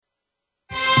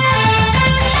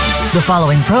The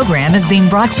following program is being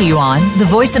brought to you on the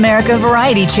Voice America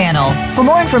Variety Channel. For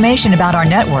more information about our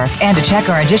network and to check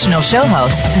our additional show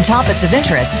hosts and topics of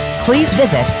interest, please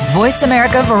visit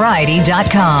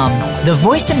voiceamericavariety.com. The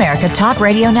Voice America Talk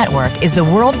Radio Network is the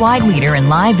worldwide leader in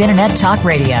live Internet talk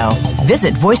radio.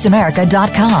 Visit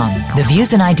voiceamerica.com. The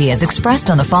views and ideas expressed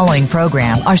on the following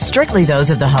program are strictly those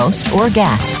of the host or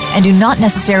guests and do not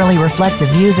necessarily reflect the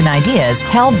views and ideas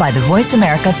held by the Voice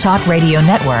America Talk Radio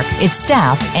Network, its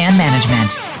staff, and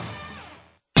management.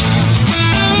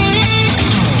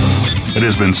 It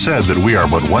has been said that we are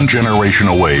but one generation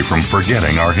away from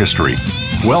forgetting our history.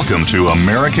 Welcome to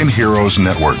American Heroes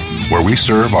Network, where we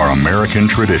serve our American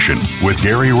tradition. With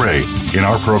Gary Ray, in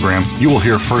our program, you will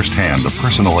hear firsthand the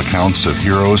personal accounts of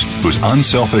heroes whose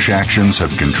unselfish actions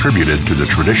have contributed to the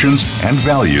traditions and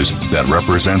values that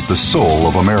represent the soul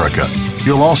of America.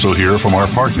 You'll also hear from our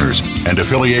partners and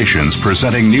affiliations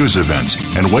presenting news events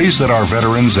and ways that our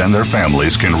veterans and their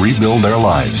families can rebuild their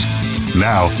lives.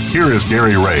 Now, here is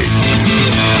Gary Ray.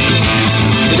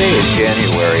 Today is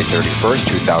January 31st,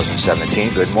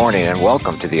 2017. Good morning and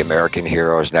welcome to the American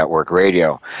Heroes Network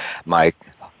Radio. My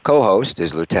co-host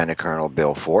is Lieutenant Colonel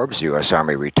Bill Forbes, U.S.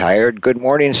 Army retired. Good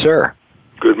morning, sir.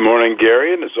 Good morning,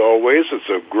 Gary, and as always, it's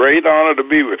a great honor to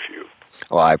be with you.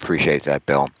 Well, I appreciate that,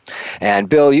 Bill. And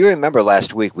Bill, you remember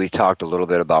last week we talked a little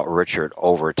bit about Richard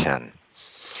Overton,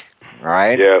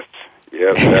 right? Yes,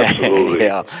 absolutely.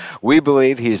 Yeah. We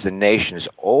believe he's the nation's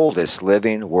oldest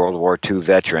living World War II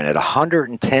veteran. At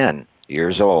 110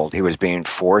 years old, he was being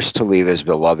forced to leave his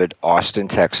beloved Austin,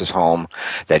 Texas home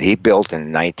that he built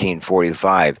in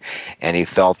 1945, and he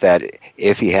felt that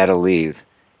if he had to leave,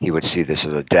 he would see this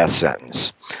as a death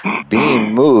sentence.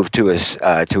 Being moved to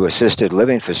assisted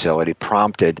living facility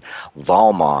prompted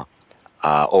Valma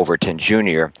Overton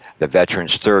Jr., the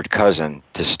veteran's third cousin,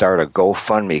 to start a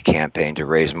GoFundMe campaign to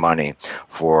raise money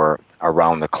for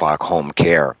around-the-clock home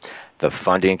care. The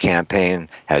funding campaign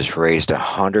has raised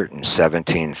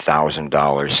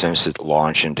 $117,000 since its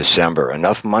launch in December,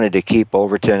 enough money to keep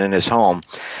Overton in his home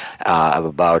of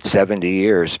about 70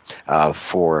 years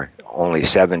for only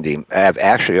 7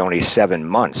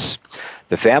 months.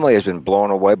 The family has been blown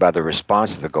away by the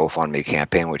response to the GoFundMe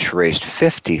campaign, which raised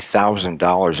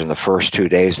 $50,000 in the first 2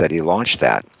 days that he launched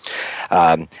that.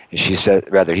 He said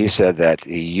that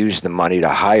he used the money to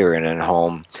hire an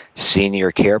in-home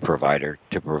senior care provider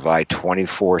to provide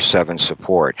 24/7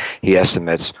 support. He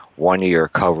estimates 1 year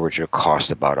coverage will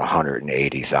cost about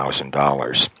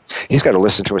 $180,000. He's got to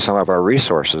listen to some of our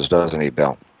resources, doesn't he,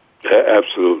 Bill?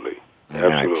 Absolutely.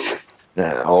 Right.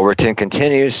 Overton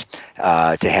continues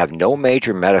to have no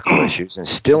major medical issues and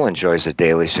still enjoys the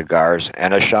daily cigars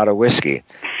and a shot of whiskey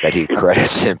that he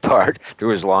credits in part to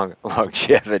his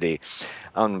longevity.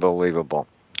 Unbelievable.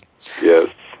 Yes.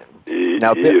 He's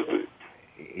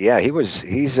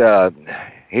a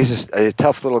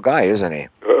tough little guy, isn't he?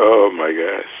 Oh, my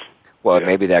gosh. Well, yeah.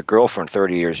 Maybe that girlfriend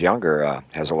 30 years younger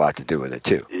has a lot to do with it,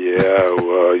 too. Yeah,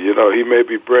 well, he may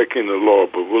be breaking the law,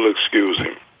 but we'll excuse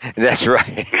him. That's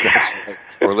right.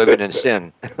 We're living in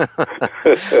sin.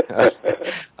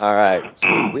 All right.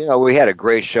 We had a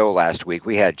great show last week.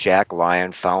 We had Jack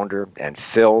Lyon, founder, and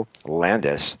Phil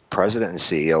Landis, president and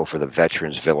CEO for the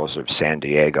Veterans Villas of San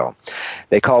Diego.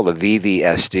 They call the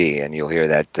VVSD, and you'll hear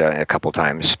that a couple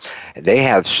times. They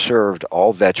have served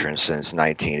all veterans since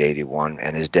 1981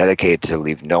 and is dedicated to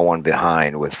leave no one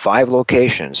behind. With 5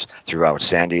 locations throughout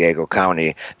San Diego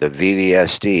County, the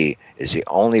VVSD is the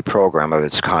only program of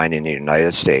its kind in the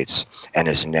United States and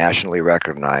is nationally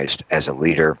recognized as a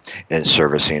leader in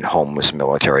servicing homeless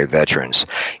military veterans.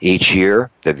 Each year,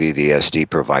 the VVSD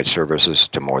provides services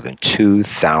to more than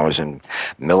 2,000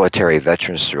 military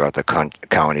veterans throughout the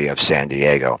county of San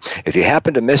Diego. If you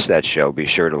happen to miss that show, be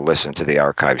sure to listen to the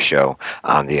archive show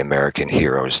on the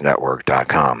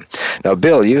AmericanHeroesNetwork.com. Now,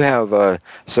 Bill, you have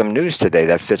some news today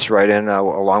that fits right in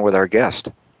along with our guest.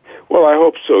 Well, I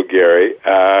hope so, Gary.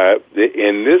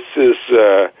 And this is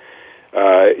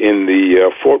in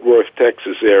the Fort Worth,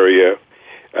 Texas area,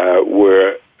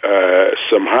 where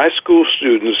some high school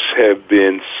students have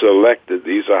been selected.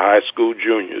 These are high school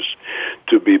juniors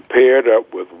to be paired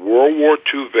up with World War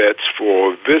II vets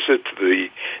for a visit to the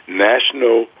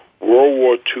National World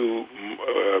War II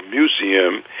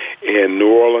Museum in New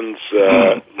Orleans,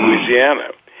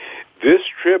 Louisiana. This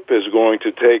trip is going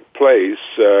to take place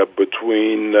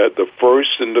between the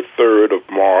 1st and the 3rd of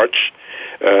March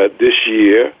this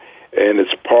year, and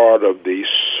it's part of the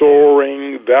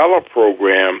Soaring Valor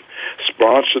program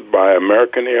sponsored by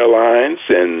American Airlines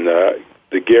and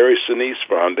the Gary Sinise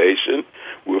Foundation.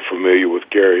 We're familiar with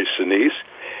Gary Sinise.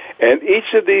 And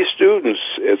each of these students,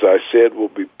 as I said, will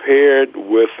be paired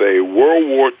with a World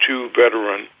War II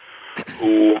veteran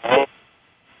who is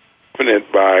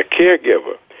accompanied by a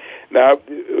caregiver. Now,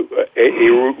 a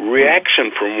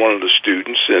reaction from one of the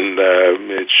students, and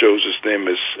it shows his name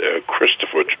is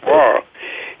Christopher Jabbar.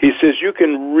 He says, you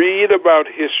can read about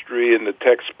history in the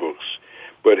textbooks,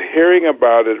 but hearing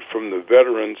about it from the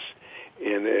veterans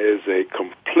is a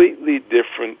completely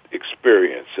different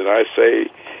experience. And I say,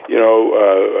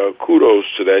 kudos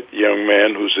to that young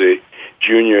man who's a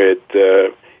junior at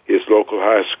his local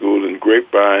high school in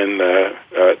Grapevine,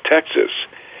 Texas.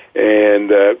 And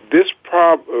this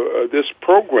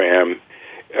program,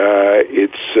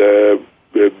 it's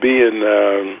being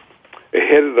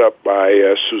headed up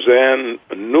by Suzanne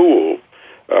Newell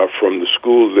from the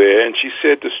school there, and she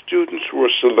said the students were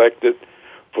selected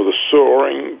for the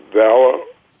Soaring Valor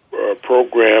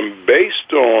program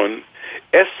based on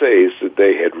essays that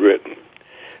they had written.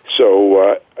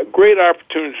 So a great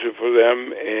opportunity for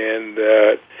them, and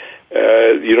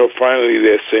finally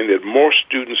they're saying that more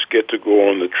students get to go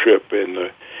on the trip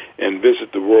and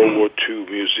visit the World War II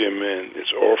Museum, and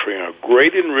it's offering a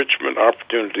great enrichment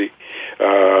opportunity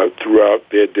throughout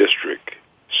their district.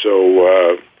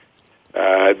 So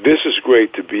this is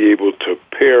great to be able to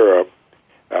pair up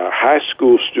high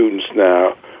school students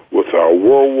now with our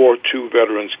World War II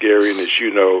veterans, Gary, and as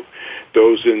you know,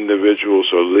 those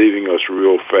individuals are leaving us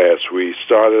real fast. We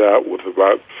started out with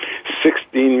about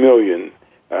 16 million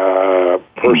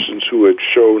persons who had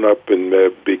shown up and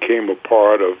became a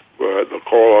part of the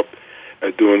call-up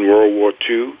during World War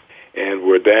II, and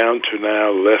we're down to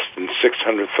now less than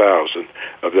 600,000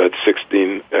 of that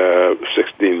 16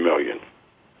 million.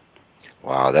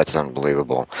 Wow, that's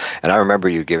unbelievable. And I remember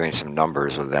you giving some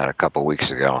numbers of that a couple weeks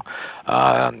ago.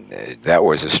 That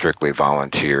was a strictly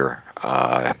volunteer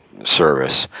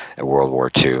service at World War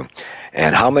II.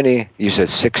 And how many, you said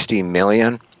 60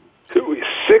 million?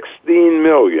 16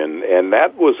 million, and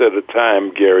that was at a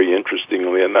time, Gary,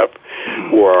 interestingly enough,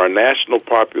 where our national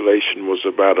population was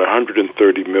about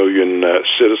 130 million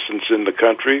citizens in the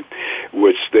country,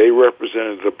 which they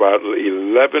represented about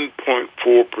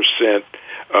 11.4%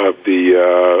 of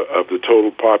the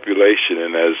total population.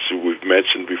 And as we've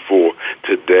mentioned before,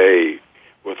 today,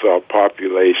 with our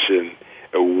population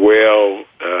well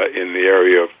in the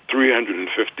area of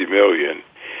 350 million,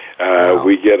 wow,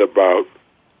 we get about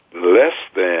less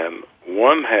than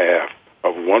 1/2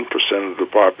 of 1% of the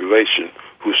population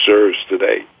who serves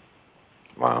today.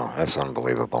 Wow, that's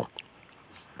unbelievable.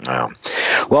 Wow.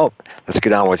 Well, let's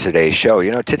get on with today's show.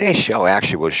 Today's show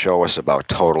actually will show us about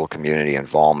total community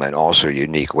involvement, also a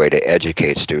unique way to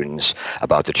educate students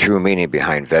about the true meaning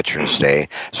behind Veterans Day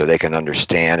so they can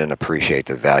understand and appreciate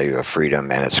the value of freedom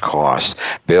and its cost.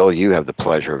 Bill, you have the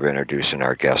pleasure of introducing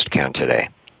our guest, Ken, today.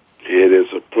 It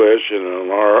is a pleasure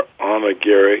and an honor,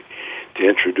 Gary, to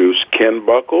introduce Ken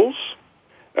Buckles.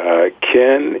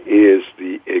 Ken is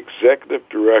the executive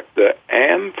director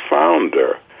and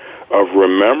founder of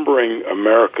Remembering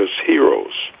America's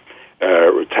Heroes,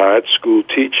 retired school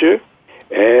teacher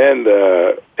and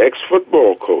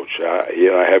ex-football coach.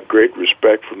 I have great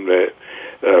respect from the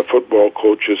football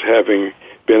coaches, having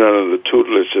been under the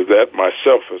tutelage of that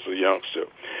myself as a youngster.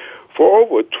 For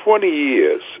over 20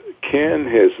 years, Ken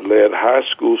has led high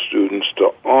school students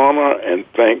to honor and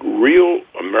thank real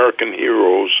American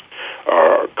heroes,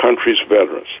 our country's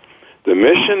veterans. The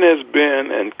mission has been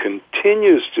and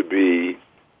continues to be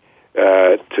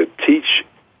to teach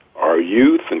our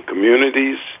youth and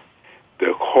communities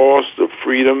the cost of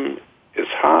freedom is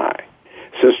high.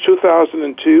 Since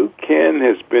 2002, Ken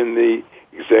has been the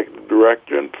executive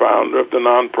director and founder of the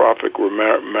nonprofit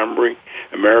Remembering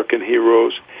American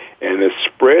Heroes, and has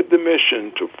spread the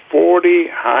mission to 40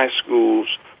 high schools,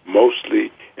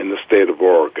 mostly in the state of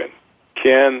Oregon.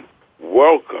 Ken,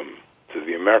 welcome to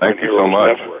the American Heroes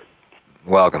Network.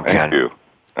 Welcome, Ken. Thank you.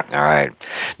 All right.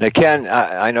 Now, Ken,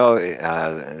 I know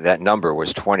that number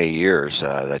was 20 years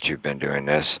that you've been doing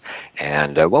this.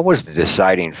 And what was the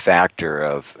deciding factor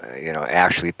of,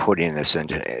 actually putting this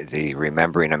into the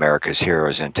Remembering America's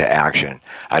Heroes into action?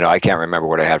 I know I can't remember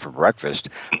what I had for breakfast,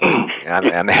 but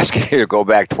I'm asking you to go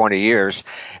back 20 years.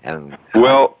 And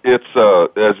well, it's,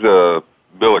 as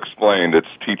Bill explained, it's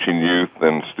teaching youth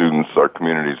and students, our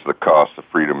communities, the cost of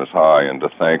freedom is high, and to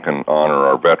thank and honor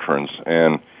our veterans,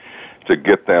 and to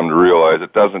get them to realize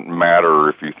it doesn't matter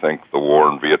if you think the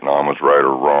war in Vietnam was right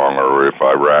or wrong, or if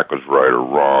Iraq was right or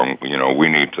wrong. We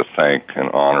need to thank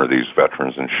and honor these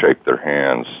veterans and shake their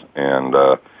hands. And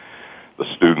the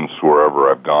students, wherever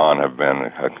I've gone, have been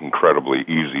an incredibly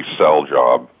easy sell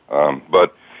job.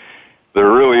 But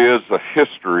there really is a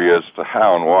history as to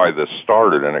how and why this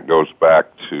started, and it goes back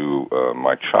to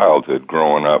my childhood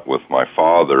growing up with my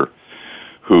father,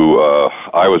 who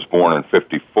I was born in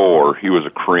 1954. He was a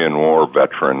Korean War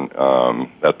veteran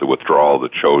at the withdrawal of the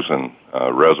Chosin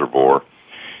Reservoir,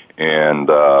 and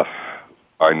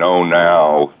I know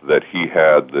now that he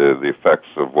had the effects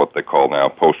of what they call now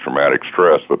post-traumatic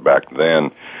stress, but back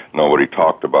then nobody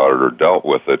talked about it or dealt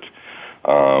with it.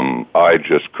 I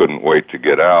just couldn't wait to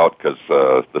get out because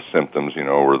the symptoms,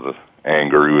 were the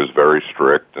anger. He was very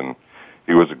strict, and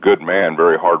he was a good man,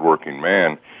 very hardworking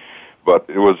man. But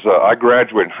it was, I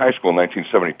graduated high school in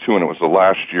 1972, and it was the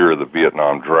last year of the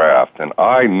Vietnam draft. And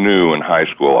I knew in high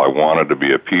school I wanted to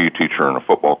be a PE teacher and a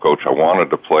football coach. I wanted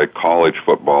to play college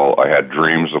football. I had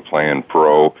dreams of playing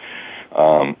pro.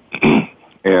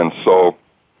 And so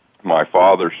my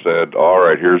father said, all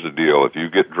right, here's the deal. If you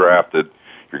get drafted,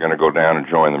 you're going to go down and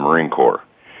join the Marine Corps.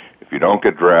 If you don't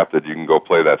get drafted, you can go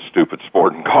play that stupid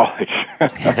sport in college.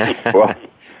 Well,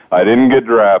 I didn't get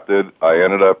drafted. I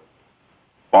ended up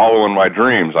following my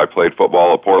dreams. I played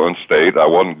football at Portland State. I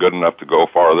wasn't good enough to go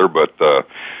farther, but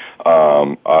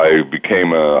I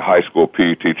became a high school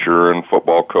PE teacher and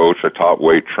football coach. I taught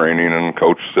weight training and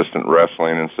coached assistant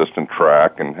wrestling and assistant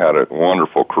track and had a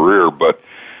wonderful career. But,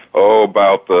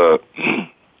 about the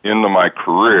end of my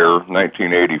career,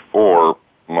 1984,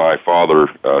 my father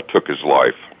took his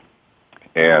life.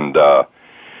 And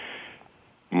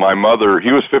my mother,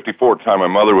 he was 54 at the time, my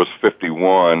mother was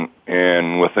 51,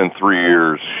 and within 3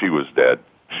 years, she was dead.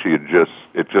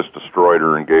 It just destroyed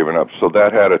her and gave it up. So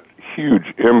that had a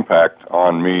huge impact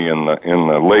on me in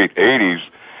the late 80s,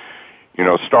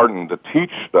 starting to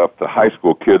teach stuff to high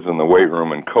school kids in the weight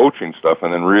room and coaching stuff,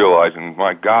 and then realizing,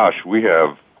 my gosh, we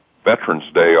have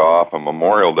Veterans Day off, a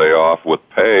Memorial Day off with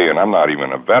pay, and I'm not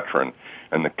even a veteran,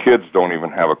 and the kids don't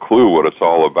even have a clue what it's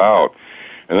all about.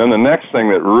 And then the next thing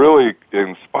that really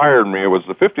inspired me was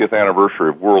the 50th anniversary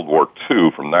of World War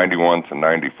II from 91 to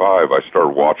 95. I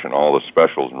started watching all the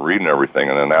specials and reading everything,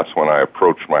 and then that's when I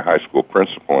approached my high school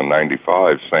principal in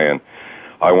 95 saying,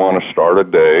 I want to start a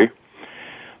day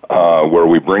where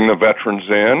we bring the veterans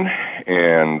in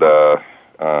and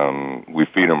we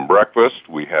feed them breakfast.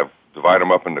 We divide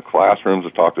them up into classrooms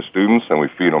to talk to students, and we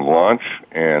feed them lunch,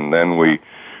 and then we're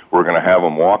going to have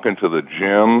them walk into the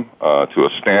gym to a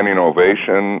standing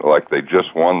ovation like they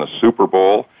just won the Super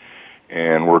Bowl,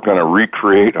 and we're going to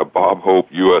recreate a Bob Hope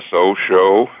USO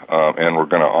show, and we're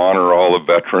going to honor all the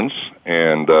veterans.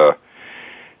 And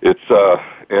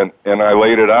and I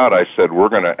laid it out. I said, we're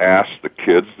going to ask the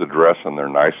kids to dress in their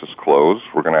nicest clothes.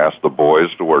 We're going to ask the boys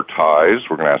to wear ties.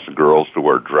 We're going to ask the girls to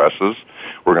wear dresses.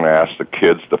 We're going to ask the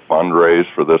kids to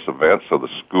fundraise for this event so the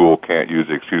school can't use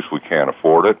the excuse we can't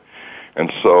afford it.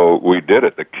 And so we did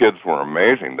it. The kids were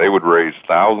amazing. They would raise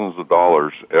thousands of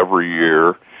dollars every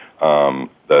year.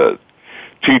 The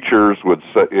teachers would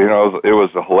say, it was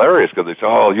hilarious because they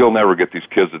said, you'll never get these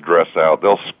kids to dress out.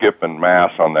 They'll skip in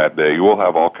mass on that day. You will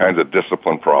have all kinds of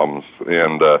discipline problems.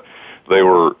 And they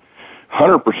were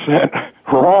 100%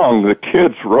 wrong. The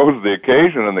kids rose to the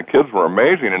occasion, and the kids were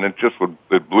amazing, and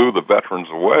it blew the veterans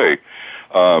away.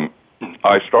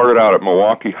 I started out at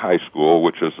Milwaukee High School,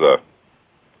 which is a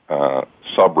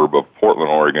suburb of Portland,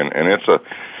 Oregon, and it's a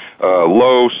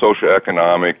low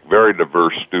socioeconomic, very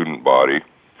diverse student body.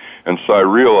 And so I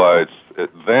realized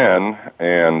it then,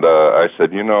 and I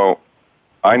said,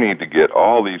 I need to get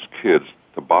all these kids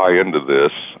to buy into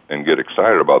this and get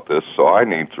excited about this, so I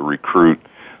need to recruit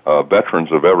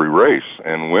veterans of every race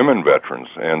and women veterans.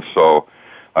 And so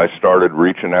I started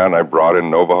reaching out, and I brought in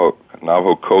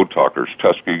Navajo Code Talkers,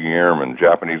 Tuskegee Airmen,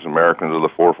 Japanese Americans of the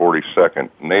 442nd,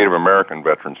 Native American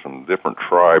veterans from different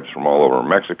tribes from all over,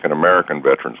 Mexican American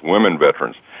veterans, women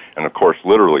veterans, and of course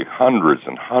literally hundreds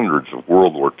and hundreds of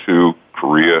World War II,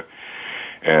 Korea,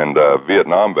 and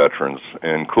Vietnam veterans,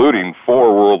 including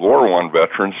 4 World War I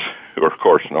veterans who are of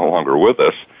course no longer with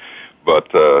us. But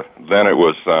then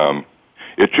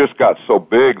it just got so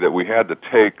big that we had to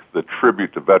take the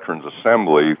Tribute to Veterans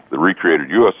Assembly, the recreated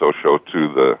USO show, to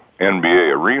the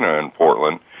NBA arena in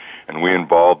Portland, and we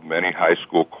involved many high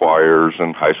school choirs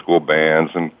and high school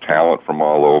bands and talent from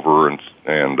all over,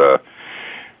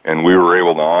 and we were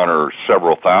able to honor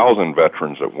several thousand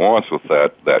veterans at once with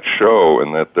that show,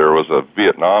 and that there was a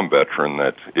Vietnam veteran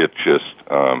that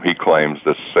he claims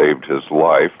this saved his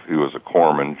life. He was a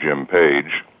corpsman, Jim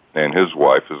Page, and his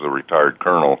wife is a retired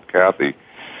colonel, Kathy.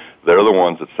 They're the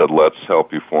ones that said, let's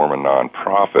help you form a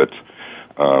nonprofit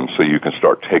so you can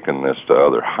start taking this to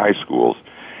other high schools.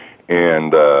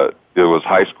 And it was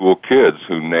high school kids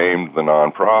who named the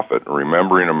nonprofit,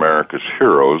 Remembering America's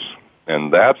Heroes,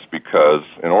 And that's because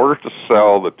in order to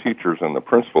sell the teachers and the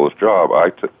principal's job,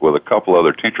 I took, with a couple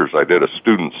other teachers, I did a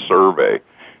student survey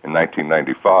in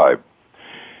 1995.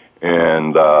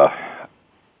 And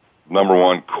number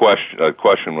one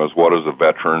question was, what is a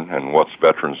veteran and what's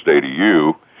Veterans Day to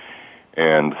you?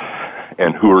 And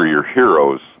who are your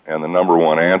heroes? And the number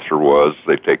one answer was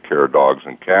they take care of dogs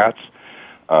and cats.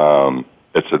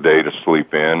 It's a day to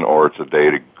sleep in, or it's a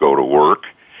day to go to work.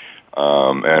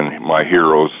 And my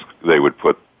heroes, they would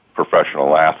put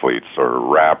professional athletes or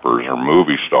rappers or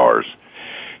movie stars.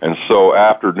 And so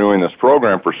after doing this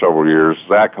program for several years,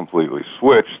 that completely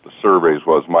switched. The surveys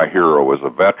was my hero is a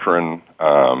veteran.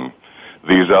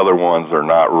 These other ones are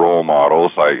not role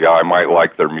models. I might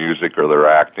like their music or their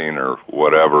acting or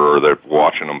whatever, or they're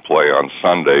watching them play on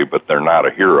Sunday, but they're not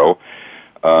a hero.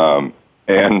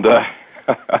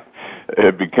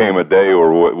 It became a day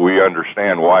where we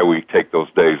understand why we take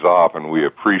those days off, and we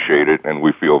appreciate it, and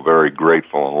we feel very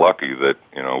grateful and lucky that,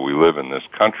 you know, we live in this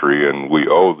country and we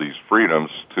owe these freedoms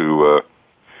to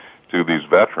these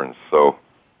veterans. So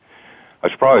I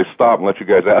should probably stop and let you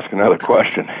guys ask another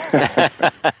question.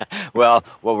 Well,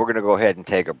 we're going to go ahead and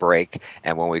take a break,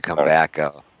 and when we come back,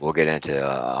 we'll get into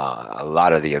a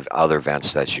lot of the other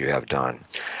events that you have done.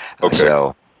 Okay.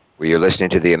 So you're listening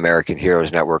to the American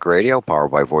Heroes Network Radio, powered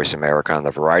by Voice America on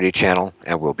the Variety Channel,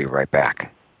 and we'll be right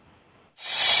back.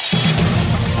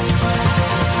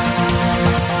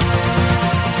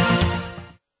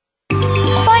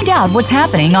 Find out what's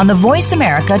happening on the Voice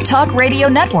America Talk Radio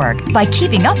Network by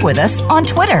keeping up with us on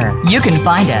Twitter. You can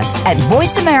find us at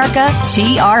Voice America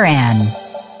TRN.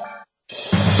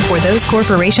 For those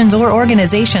corporations or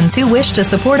organizations who wish to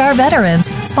support our veterans,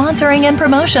 sponsoring and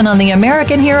promotion on the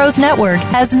American Heroes Network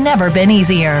has never been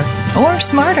easier or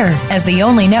smarter, as the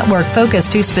only network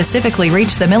focused to specifically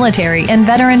reach the military and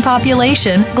veteran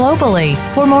population globally.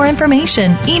 For more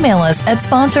information, email us at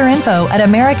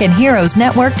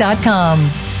sponsorinfo@AmericanHeroesNetwork.com.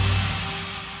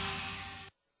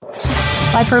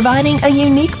 By providing a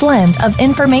unique blend of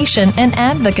information and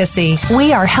advocacy,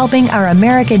 we are helping our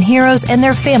American heroes and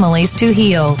their families to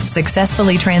heal,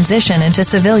 successfully transition into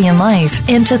civilian life,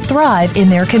 and to thrive in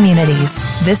their communities.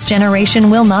 This generation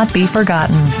will not be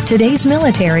forgotten. Today's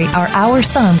military are our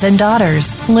sons and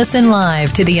daughters. Listen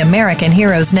live to the American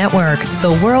Heroes Network,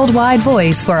 the worldwide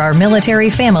voice for our military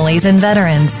families and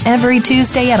veterans, every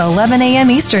Tuesday at 11 a.m.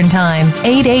 Eastern Time,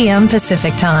 8 a.m.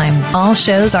 Pacific Time. All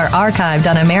shows are archived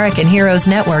on AmericanHeroesNetwork.com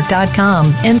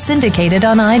and syndicated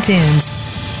on iTunes.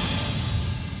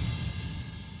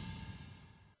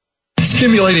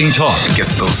 Stimulating talk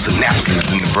gets those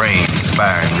synapses in the brain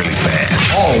firing really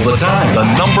fast. All the time. The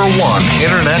 #1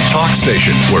 internet talk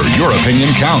station where your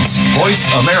opinion counts.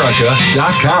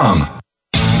 VoiceAmerica.com.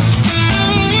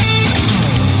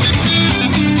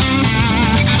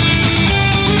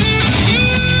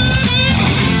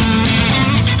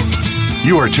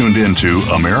 You are tuned in to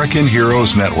American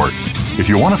Heroes Network. If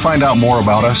you want to find out more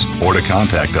about us or to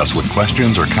contact us with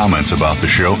questions or comments about the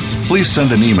show, please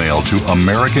send an email to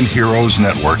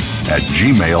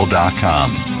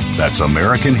AmericanHeroesNetwork@gmail.com. That's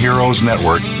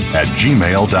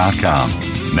AmericanHeroesNetwork@gmail.com.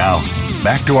 Now,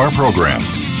 back to our program.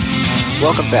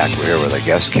 Welcome back. We're here with our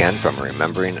guest, Ken, from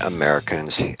Remembering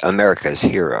America's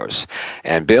Heroes.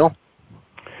 And Bill?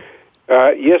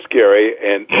 Yes, Gary,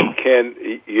 and Ken,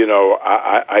 you know,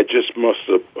 I just must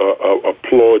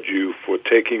applaud you for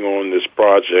taking on this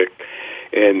project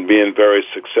and being very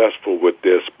successful with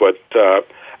this. But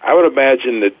I would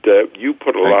imagine that you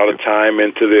put a lot of time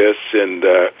into this,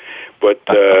 but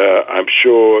I'm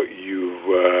sure you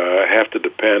have to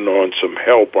depend on some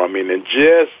help. I mean, and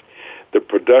just the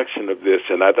production of this,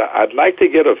 and I'd like to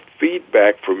get a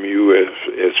feedback from you as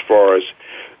far as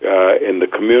in the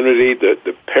community,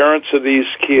 the parents of these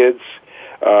kids,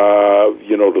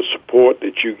 you know, the support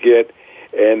that you get.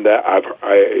 And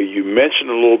you mentioned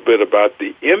a little bit about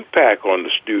the impact on the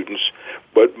students,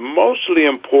 but mostly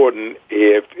important,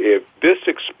 if this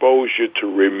exposure to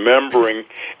remembering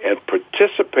and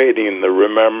participating in the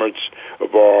remembrance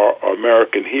of our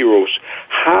American heroes,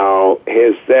 how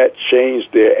has that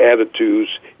changed their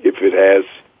attitudes, if it has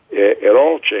at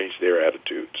all changed their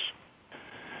attitudes?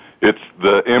 It's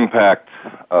the impact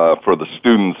for the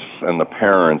students and the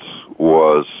parents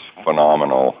was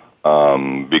phenomenal.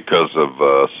 Because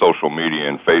of social media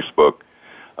and Facebook,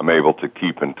 I'm able to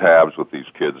keep in tabs with these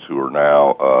kids who are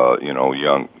now,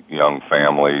 young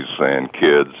families and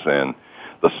kids, and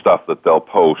the stuff that they'll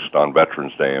post on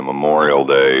Veterans Day and Memorial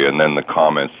Day, and then the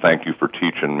comments, "Thank you for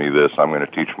teaching me this. I'm going to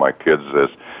teach my kids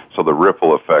this." So the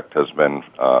ripple effect has been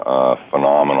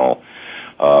phenomenal.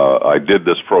 I did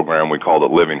this program, we called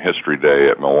it Living History Day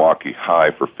at Milwaukee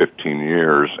High for 15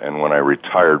 years, and when I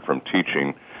retired from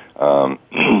teaching, it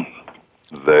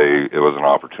was an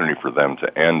opportunity for them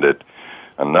to end it.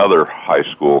 Another high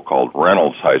school called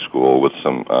Reynolds High School with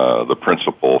the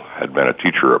principal had been a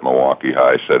teacher at Milwaukee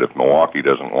High, said if Milwaukee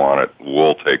doesn't want it,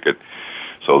 we'll take it.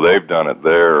 So they've done it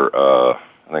there, I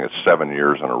think it's 7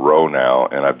 years in a row now,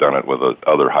 and I've done it with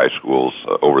other high schools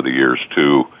over the years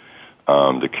too,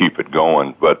 to keep it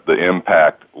going. But the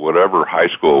impact, whatever high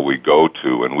school we go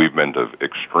to, and we've been to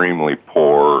extremely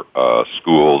poor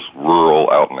schools, rural,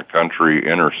 out in the country,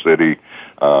 inner city,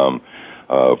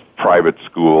 private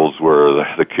schools where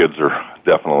the kids are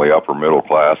definitely upper middle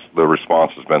class, the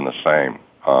response has been the same.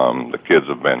 The kids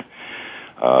have been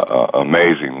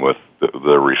amazing with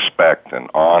the respect and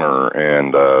honor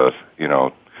and,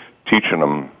 teaching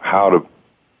them how to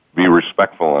be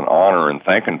respectful and honor and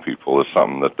thanking people is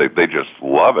something that they just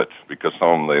love it, because some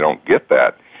of them, they don't get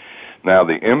that. Now,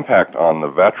 the impact on the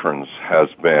veterans has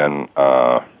been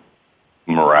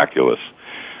miraculous,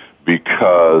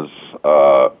 because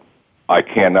I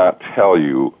cannot tell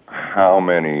you how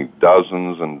many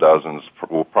dozens and dozens,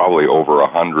 probably over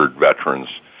 100 veterans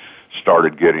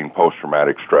started getting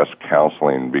post-traumatic stress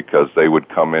counseling, because they would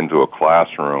come into a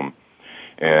classroom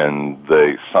and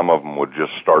some of them would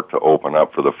just start to open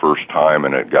up for the first time,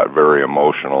 and it got very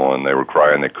emotional, and they were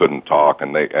crying, they couldn't talk,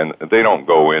 and they don't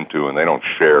go into and they don't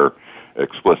share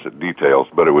explicit details,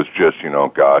 but it was just,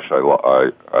 gosh,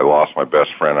 I lost my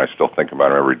best friend, I still think about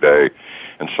him every day.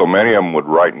 And so many of them would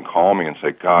write and call me and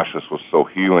say, gosh, this was so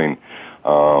healing.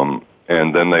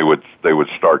 And then they would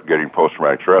start getting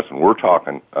post-traumatic stress, and we're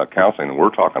talking counseling, and we're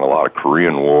talking a lot of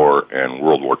Korean War and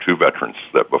World War II veterans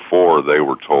that before they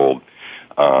were told,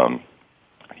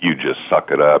 you just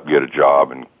suck it up, get a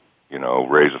job, and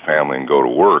raise a family and go to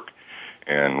work.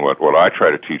 And what I try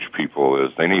to teach people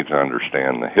is they need to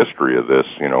understand the history of this.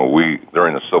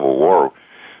 During the Civil War,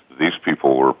 these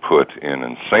people were put in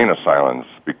insane asylums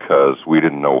because we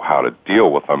didn't know how to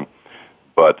deal with them,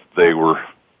 but they were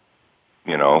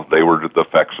the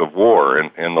effects of war.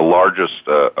 And the largest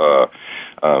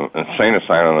insane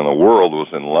asylum in the world was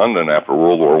in London after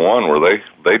World War I, where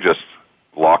they just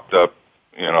locked up,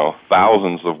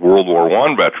 thousands of World War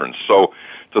I veterans. So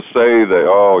to say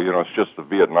that, it's just the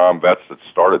Vietnam vets that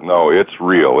started, no, it's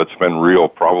real. It's been real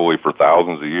probably for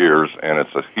thousands of years, and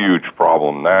it's a huge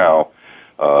problem now,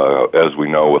 as we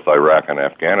know, with Iraq and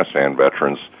Afghanistan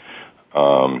veterans.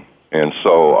 And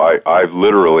so I've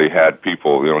literally had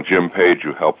people, Jim Page,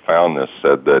 who helped found this,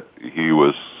 said that he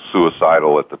was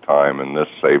suicidal at the time, and this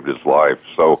saved his life.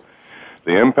 So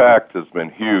the impact has been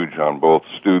huge on both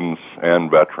students and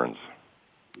veterans.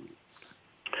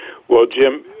 Well,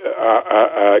 Jim,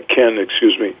 Ken,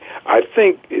 excuse me, I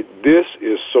think this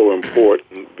is so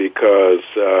important because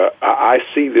I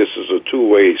see this as a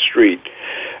two-way street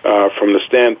from the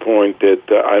standpoint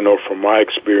that I know from my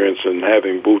experience and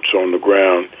having boots on the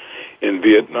ground in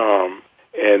Vietnam,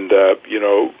 and,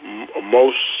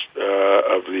 most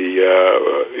of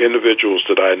the individuals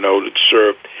that I know that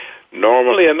served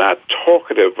normally are not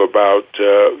talkative about,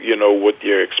 what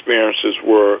their experiences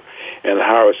were and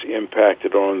how it's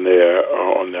impacted on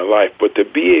their life. But to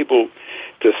be able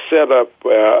to set up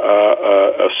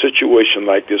a situation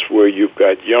like this where you've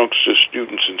got youngsters,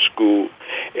 students in school,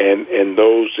 and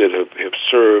those that have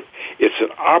served, it's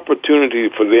an opportunity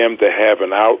for them to have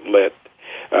an outlet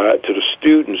to the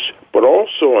students, but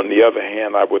also, on the other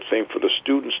hand, I would think for the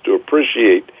students to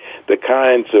appreciate the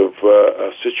kinds of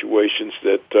situations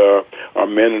that our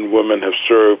men and women have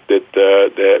served that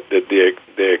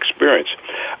they experience.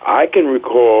 I can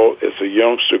recall as a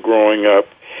youngster growing up,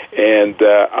 and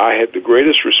I had the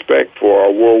greatest respect for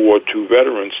our World War II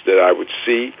veterans that I would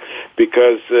see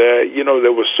because,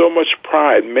 there was so much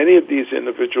pride. Many of these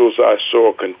individuals I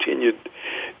saw continued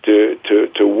to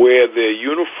wear their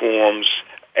uniforms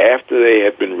after they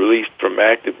had been released from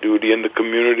active duty in the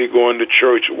community, going to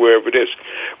church, wherever it is.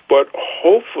 But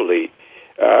hopefully,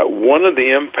 one of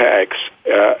the impacts,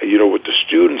 with the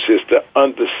students is to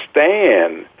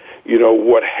understand,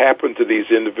 what happened to these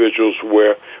individuals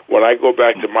where when I go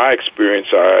back to my experience,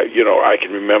 I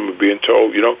can remember being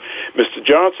told, Mr.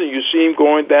 Johnson, you see him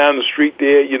going down the street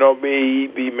there, he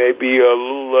may be a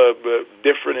little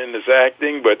different in his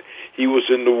acting, but he was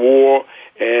in the war,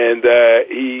 and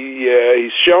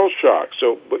he's shell-shocked.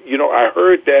 So, but, I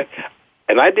heard that,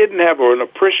 and I didn't have an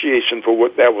appreciation for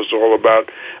what that was all about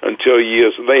until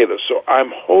years later. So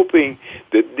I'm hoping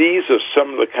that these are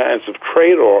some of the kinds of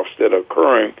trade-offs that are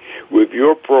occurring with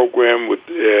your program, with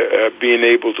being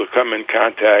able to come in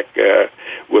contact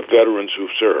with veterans who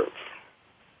serve.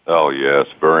 Oh, yes,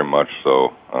 very much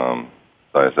so.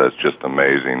 That's just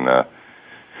amazing.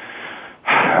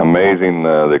 Amazing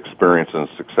the experience and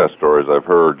success stories I've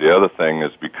heard. The other thing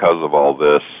is because of all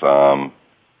this,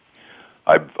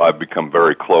 I've become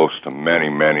very close to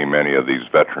many of these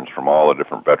veterans from all the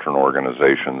different veteran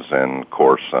organizations, and of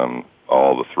course,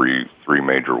 all the three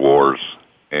major wars.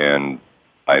 And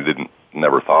I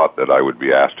never thought that I would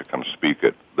be asked to come speak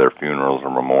at their funerals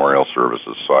or memorial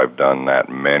services. So I've done that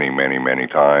many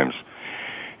times.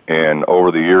 And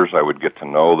over the years, I would get to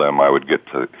know them. I would get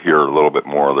to hear a little bit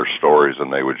more of their stories,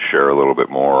 and they would share a little bit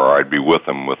more. Or I'd be with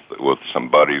them with some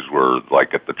buddies where,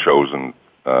 like at the Chosin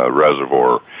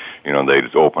Reservoir,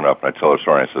 they'd open up and I'd tell their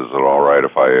story. And I said, "Is it all right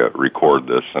if I record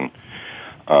this?" And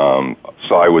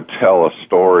so I would tell a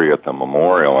story at the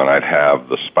memorial, and I'd have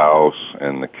the spouse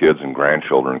and the kids and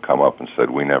grandchildren come up and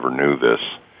said, "We never knew this."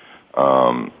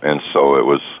 And so it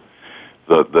was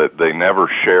that they never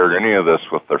shared any of this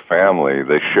with their family.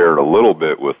 They shared a little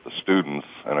bit with the students,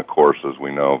 and of course, as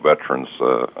we know, veterans,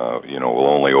 will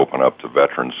only open up to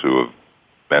veterans who have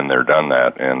been there, done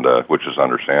that, and which is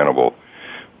understandable.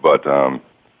 But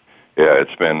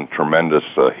it's been tremendous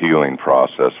healing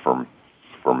process for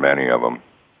many of them.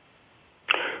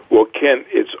 Well, Ken,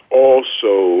 it's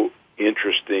also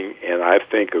interesting, and I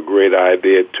think a great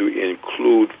idea to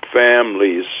include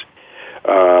families,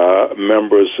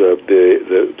 members of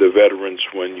the veterans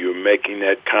when you're making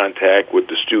that contact with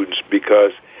the students,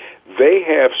 because they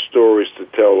have stories to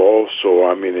tell also.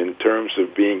 I mean, in terms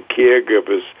of being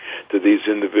caregivers to these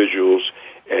individuals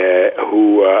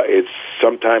who it's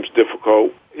sometimes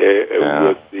difficult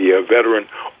with the veteran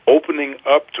opening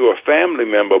up to a family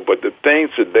member, but the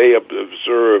things that they have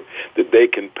observed that they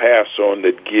can pass on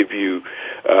that give you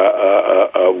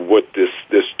what this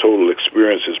total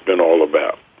experience has been all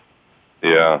about.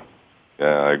 Yeah,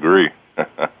 I agree.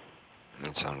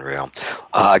 That's unreal.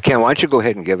 Ken, why don't you go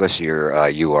ahead and give us your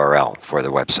URL for the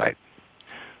website?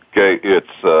 Okay,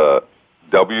 it's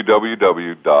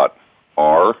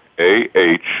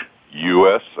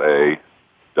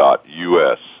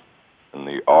www.rahusa.us, and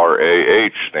the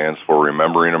RAH stands for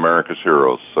Remembering America's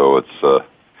Heroes. So it's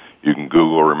you can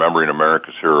Google Remembering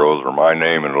America's Heroes or my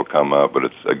name and it'll come up, but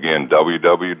it's again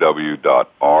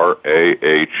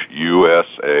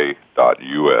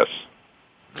www.rahusa.us.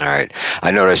 All right.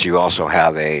 I notice you also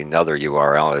have another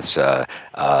URL. It's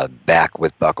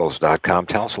backwithbuckles.com.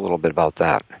 Tell us a little bit about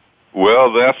that.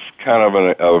 Well, that's kind of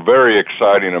a very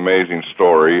exciting, amazing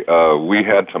story. We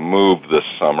had to move this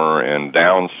summer and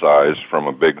downsize from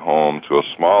a big home to a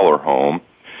smaller home.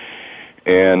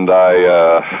 And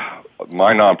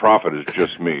my nonprofit is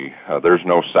just me. There's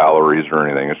no salaries or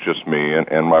anything. It's just me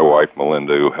and my wife,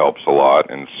 Melinda, who helps a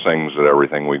lot and sings at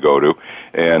everything we go to.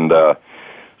 And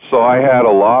so I had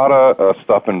a lot of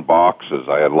stuff in boxes.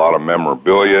 I had a lot of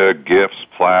memorabilia, gifts,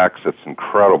 plaques. It's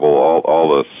incredible,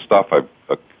 all the stuff I've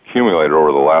accumulated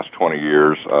over the last 20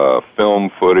 years,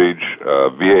 film footage,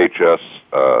 VHS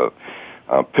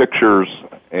pictures.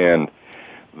 And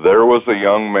there was a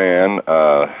young man,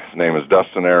 his name is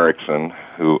Dustin Erickson,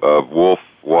 of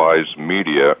Wolf-Wise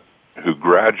Media, who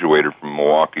graduated from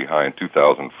Milwaukee High in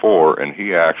 2004, and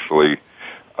he actually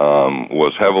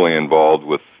was heavily involved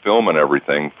with film and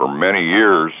everything for many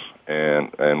years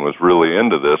and was really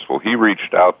into this. Well, he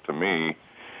reached out to me.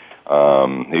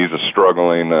 He's a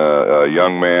struggling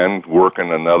young man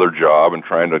working another job and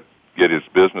trying to get his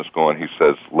business going. He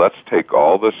says, let's take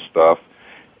all this stuff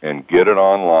and get it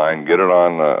online, get it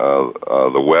on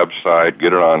the website,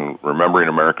 get it on Remembering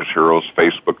America's Heroes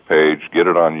Facebook page, get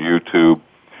it on YouTube.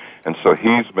 And so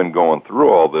he's been going through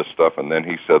all this stuff, and then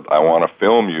he said, I want to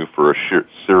film you for a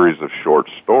series of short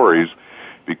stories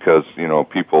because,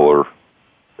 people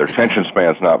their attention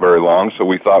span's not very long, so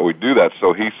we thought we'd do that.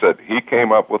 So he said he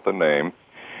came up with the name,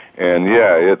 and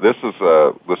this is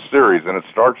the series, and it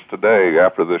starts today.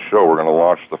 After this show, we're going to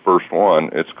launch the first one.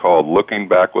 It's called Looking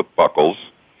Back with Buckles,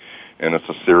 and it's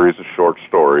a series of short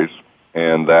stories,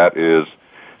 and that is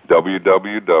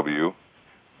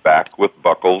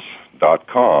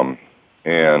www.backwithbuckles.com.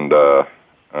 And the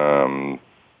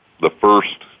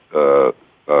first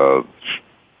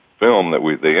film that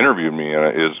they interviewed me in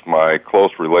is my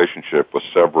close relationship with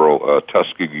several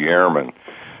Tuskegee Airmen.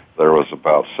 There was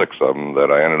about 6 of them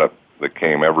that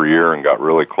came every year and got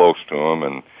really close to them,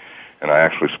 and I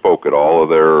actually spoke at all of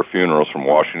their funerals from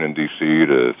Washington, D.C.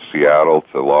 to Seattle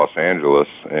to Los Angeles,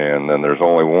 and then there's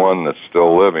only one that's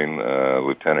still living,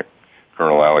 Lieutenant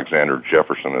Colonel Alexander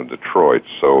Jefferson of Detroit.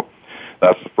 So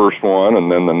that's the first one,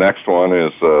 and then the next one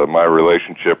is my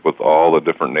relationship with all the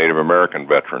different Native American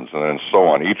veterans, and then so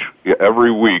on.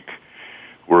 Every week,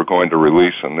 we're going to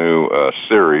release a new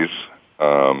series.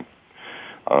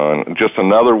 just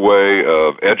another way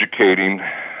of educating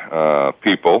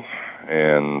people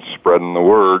and spreading the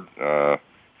word, that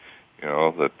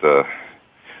the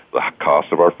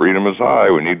cost of our freedom is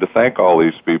high. We need to thank all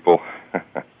these people.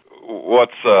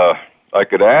 What's I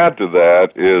could add to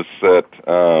that is that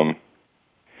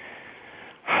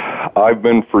I've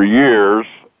been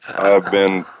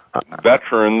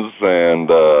veterans and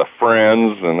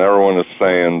friends, and everyone is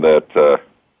saying that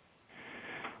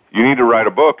you need to write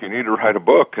a book. You need to write a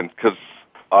book, and because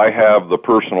I have the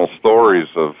personal stories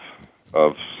of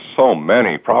so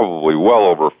many, probably well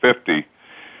over 50,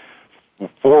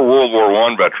 4 World War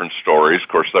I veteran stories. Of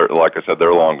course, like I said,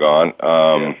 they're long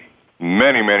gone.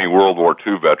 Many World War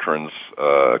II veterans,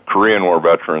 Korean War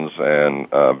veterans, and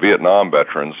Vietnam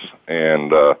veterans,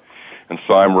 and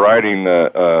so I'm writing.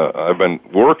 I've been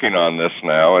working on this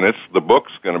now, and the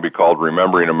book's going to be called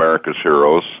Remembering America's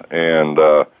Heroes, and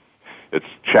it's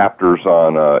chapters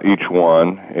on each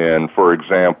one. And for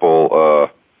example,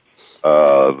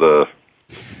 the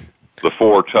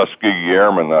 4 Tuskegee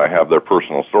Airmen that I have their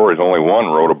personal stories, only one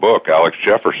wrote a book, Alex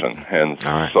Jefferson, and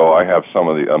so I have some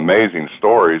of the amazing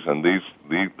stories. And they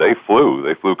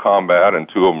flew combat, and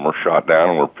 2 of them were shot down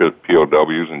and were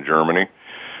POWs in Germany.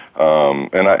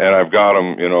 And I've got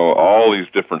them, all these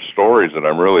different stories that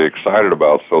I'm really excited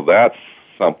about. So that's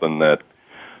something that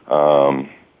I'm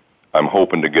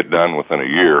hoping to get done within a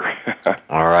year.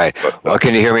 All right. Well,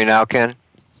 can you hear me now, Ken?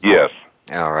 Yes.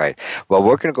 All right. Well,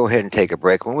 we're going to go ahead and take a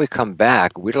break. When we come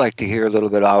back, we'd like to hear a little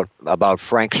bit about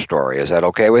Frank's story. Is that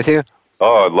okay with you?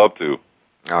 Oh, I'd love to.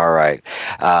 All right.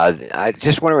 I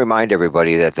just want to remind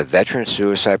everybody that the Veteran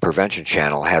Suicide Prevention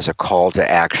Channel has a call to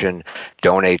action,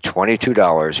 donate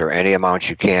 $22 or any amount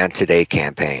you can today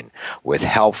campaign. With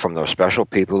help from those special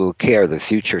people who care, the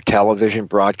future television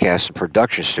broadcast and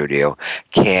production studio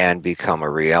can become a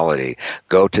reality.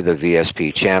 Go to the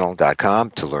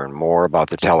VSPchannel.com to learn more about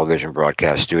the television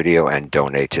broadcast studio and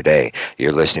donate today.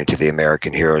 You're listening to the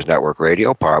American Heroes Network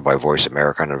Radio, powered by Voice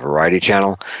America on the Variety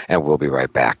Channel, and we'll be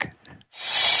right back.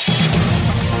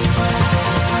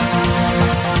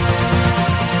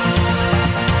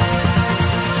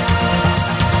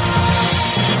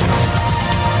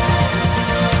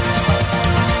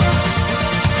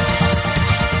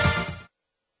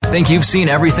 Think you've seen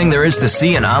everything there is to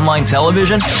see in online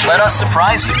television? Let us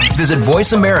surprise you. Visit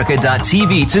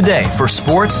voiceamerica.tv today for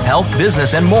sports, health,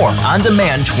 business, and more on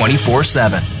demand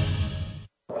 24/7.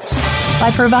 By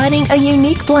providing a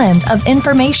unique blend of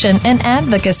information and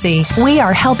advocacy, we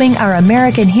are helping our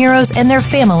American heroes and their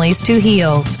families to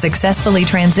heal, successfully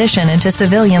transition into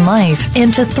civilian life,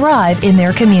 and to thrive in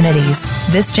their communities.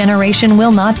 This generation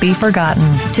will not be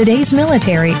forgotten. Today's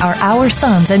military are our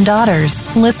sons and daughters.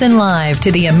 Listen live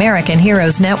to the American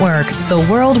Heroes Network, the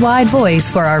worldwide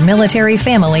voice for our military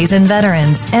families and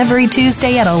veterans, every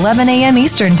Tuesday at 11 a.m.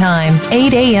 Eastern Time,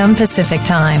 8 a.m. Pacific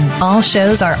Time. All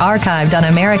shows are archived on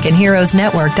AmericanHeroesNetwork.com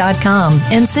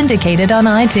and syndicated on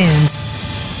iTunes.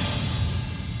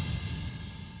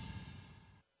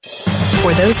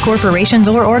 For those corporations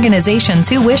or organizations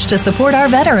who wish to support our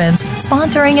veterans,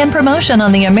 sponsoring and promotion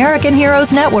on the American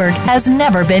Heroes Network has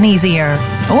never been easier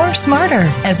or smarter,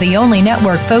 as the only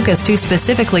network focused to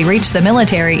specifically reach the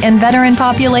military and veteran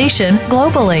population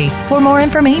globally. For more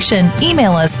information,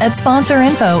 email us at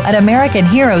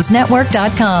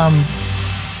sponsorinfo@AmericanHeroesNetwork.com.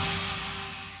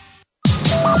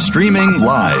 Streaming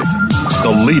live, the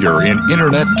leader in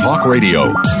Internet talk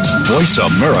radio,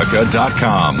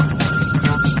 VoiceAmerica.com.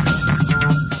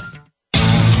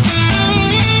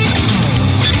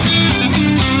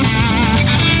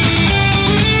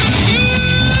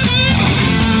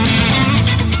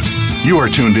 You are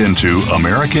tuned in to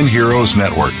American Heroes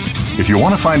Network. If you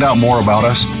want to find out more about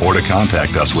us or to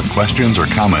contact us with questions or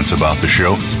comments about the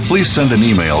show, please send an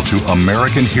email to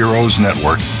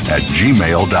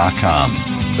AmericanHeroesNetwork@gmail.com.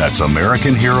 That's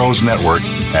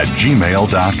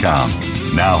AmericanHeroesNetwork@gmail.com.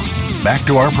 Now, back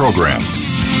to our program.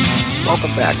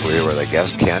 Welcome back. We're with our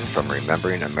guest, Ken, from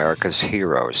Remembering America's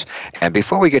Heroes. And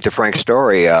before we get to Frank's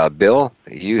story, Bill,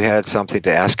 you had something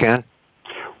to ask Ken?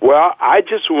 Well, I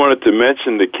just wanted to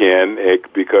mention to Ken,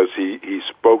 because he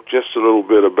spoke just a little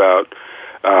bit about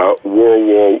World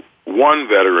War I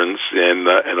veterans, and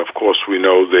of course we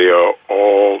know they are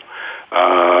all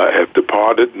have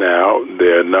departed now.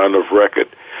 They're none of record.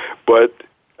 But,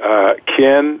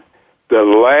 Ken, the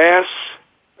last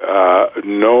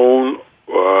known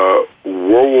World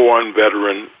War I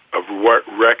veteran of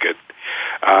record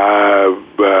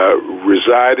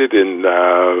resided in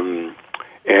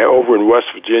over in West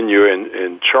Virginia,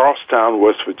 in Charlestown,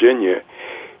 West Virginia.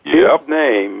 His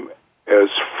name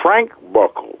is Frank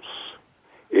Buckles,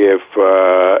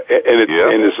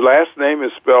 And his last name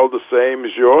is spelled the same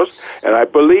as yours, and I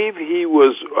believe he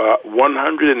was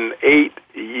 108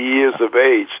 years of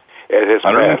age at his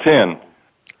 110. passing.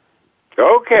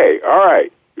 Okay, all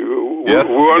right. Yes,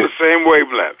 we're on the same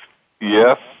wavelength.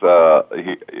 Yes,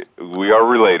 we are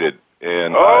related,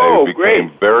 and I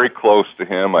became very close to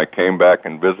him. I came back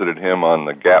and visited him on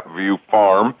the Gap View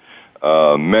farm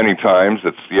many times.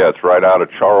 It's right out of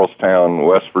Charlestown,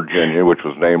 West Virginia, which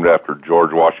was named after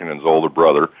George Washington's older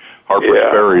brother.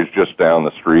 Harper's Ferry is just down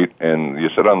the street, and you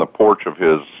sit on the porch of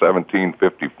his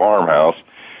 1750 farmhouse,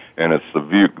 and it's the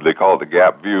view. They call it the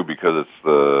Gap View because it's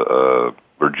the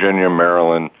Virginia,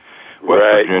 Maryland,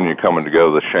 West Virginia coming together,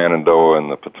 the Shenandoah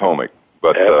and the Potomac.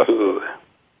 But absolutely.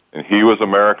 And he was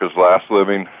America's last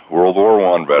living World War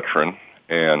I veteran,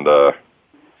 and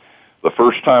the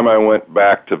first time I went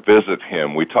back to visit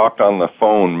him, we talked on the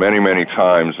phone many, many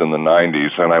times in the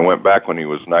 90s, and I went back when he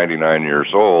was 99 years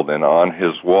old, and on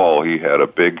his wall he had a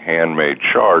big handmade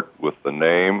chart with the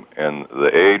name and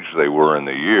the age they were in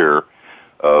the year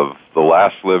of the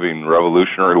last living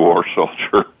Revolutionary War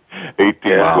soldier,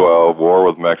 1812, War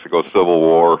with Mexico, Civil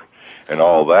War, and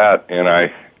all that. And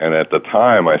at the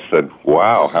time I said,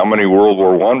 wow, how many World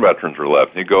War I veterans are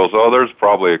left? He goes, there's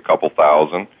probably a couple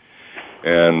thousand.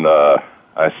 And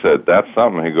I said, that's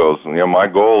something. He goes, my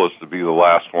goal is to be the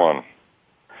last one.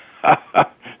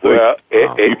 Well,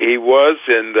 he was,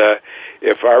 and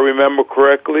if I remember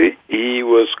correctly, he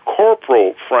was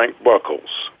Corporal Frank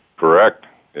Buckles. Correct,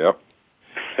 yep.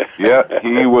 Yeah,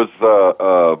 he was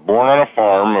born on a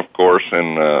farm, of course,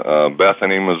 in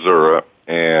Bethany, Missouri,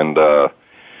 and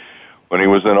when he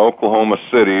was in Oklahoma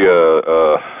City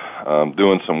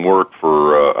doing some work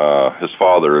for his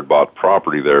father had bought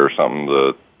property there or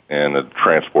something, and had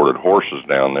transported horses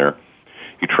down there.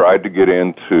 He tried to get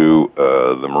into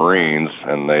the Marines,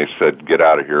 and they said, get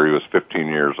out of here. He was 15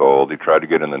 years old. He tried to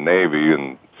get in the Navy,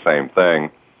 and same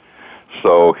thing.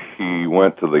 So he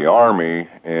went to the Army,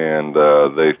 and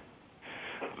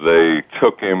they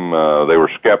took him. They were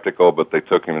skeptical, but they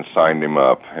took him and signed him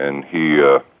up. And he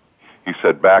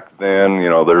said back then,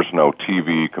 there's no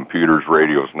TV, computers,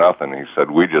 radios, nothing. He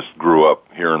said we just grew up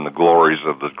hearing the glories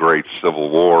of the great Civil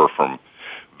War from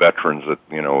veterans that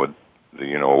would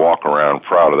walk around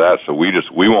proud of that. So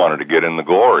we wanted to get in the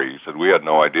glory. He said we had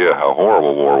no idea how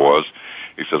horrible war was.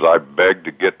 He says I begged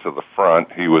to get to the front.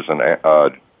 He was an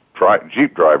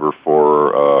Jeep driver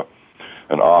for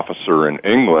an officer in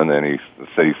England, and he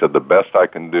said the best I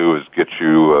can do is get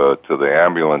you to the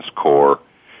ambulance corps,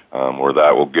 where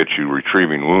that will get you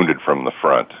retrieving wounded from the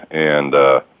front. And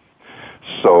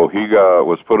so he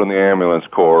was put in the ambulance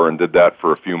corps and did that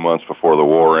for a few months before the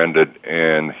war ended.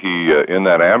 And he, in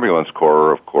that ambulance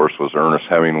corps, of course, was Ernest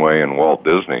Hemingway and Walt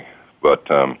Disney.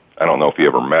 But I don't know if he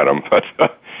ever met him. But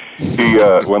he,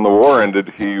 when the war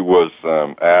ended, he was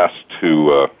asked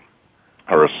to,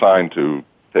 or assigned to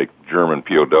take German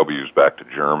POWs back to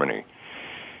Germany.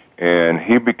 And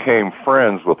he became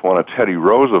friends with one of Teddy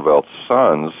Roosevelt's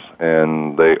sons,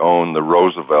 and they owned the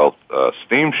Roosevelt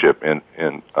steamship in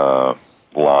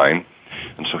line.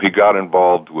 And so he got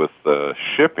involved with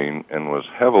shipping and was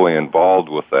heavily involved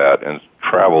with that and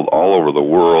traveled all over the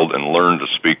world and learned to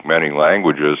speak many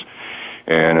languages.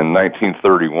 And in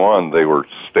 1931, they were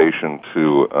stationed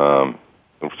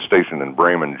in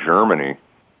Bremen, Germany,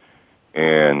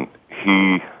 and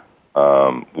he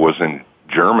was in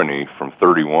Germany from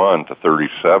 31 to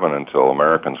 37 until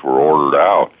Americans were ordered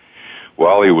out.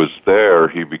 While he was there,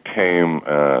 he became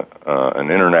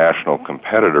an international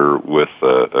competitor with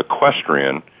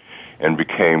equestrian and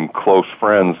became close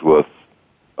friends with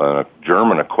a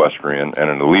German equestrian and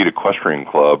an elite equestrian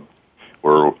club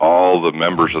where all the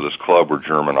members of this club were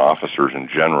German officers and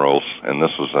generals, and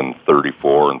this was in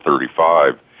 34 and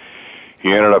 35.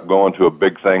 He ended up going to a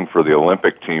big thing for the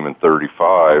Olympic team in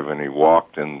 35, and he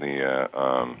walked in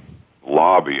the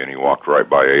lobby, and he walked right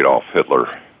by Adolf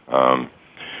Hitler.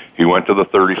 He went to the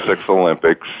 36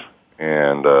 Olympics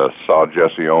and saw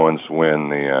Jesse Owens win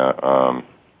the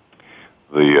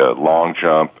long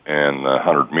jump and the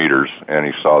 100 meters, and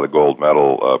he saw the gold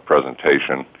medal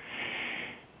presentation.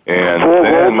 And 4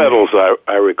 gold medals,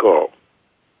 I recall.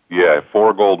 Yeah,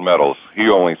 4 gold medals. He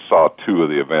only saw 2 of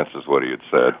the events, is what he had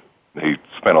said. He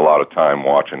spent a lot of time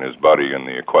watching his buddy and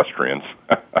the equestrians.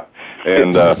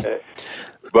 And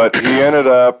but he ended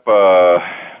up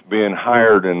being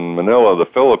hired in Manila, the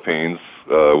Philippines,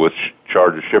 with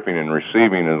charge of shipping and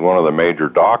receiving in one of the major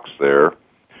docks there.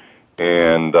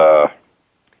 And, of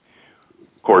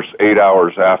course, 8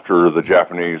 hours after the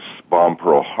Japanese bombed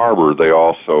Pearl Harbor, they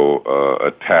also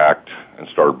attacked and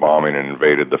started bombing and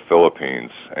invaded the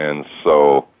Philippines. And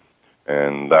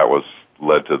that was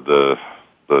led to the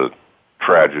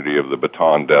tragedy of the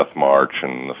Bataan Death March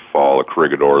and the fall of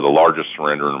Corregidor, the largest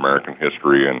surrender in American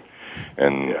history,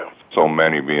 and so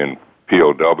many being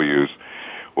POWs.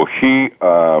 Well, he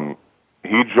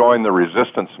joined the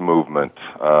resistance movement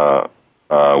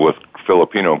with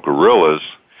Filipino guerrillas,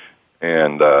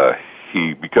 and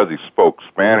because he spoke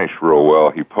Spanish real well,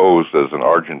 he posed as an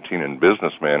Argentinian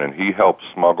businessman, and he helped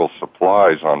smuggle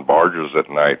supplies on barges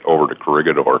at night over to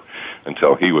Corregidor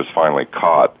until he was finally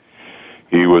caught.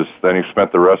 Then he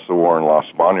spent the rest of the war in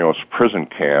Los Baños prison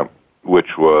camp,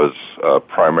 which was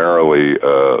primarily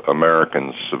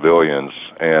American civilians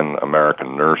and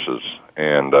American nurses,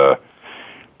 and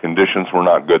conditions were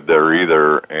not good there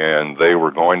either, and they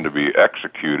were going to be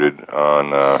executed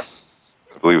on, I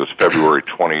believe it was February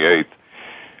 28th,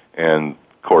 and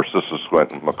of course this is when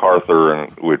MacArthur,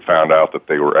 and we had found out that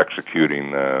they were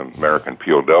executing American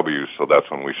POWs, so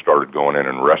that's when we started going in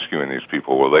and rescuing these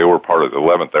people. Well, they were part of the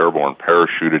 11th Airborne,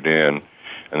 parachuted in,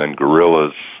 and then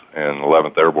guerrillas and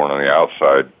 11th Airborne on the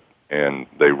outside, and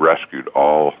they rescued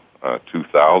all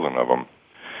 2,000 of them.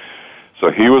 So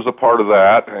he was a part of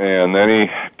that, and then he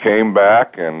came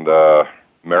back and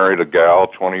married a gal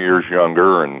 20 years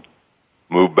younger and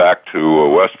moved back to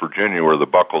West Virginia, where the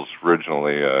Buckles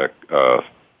originally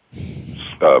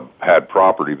had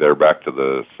property there back to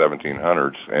the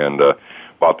 1700s, and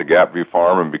bought the Gapview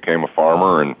farm and became a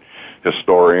farmer and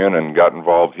historian and got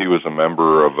involved. He was a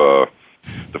member of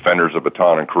Defenders of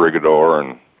Bataan and Corregidor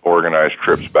and organized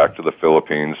trips back to the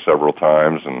Philippines several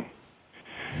times, and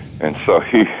so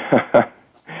he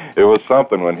it was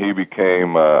something when he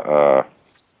became the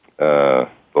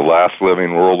last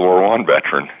living World War I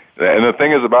veteran. And the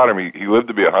thing is about him, he lived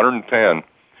to be 110.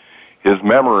 His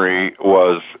memory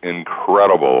was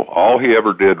incredible. All he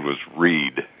ever did was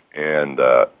read, and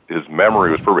his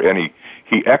memory was perfect. And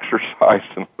he exercised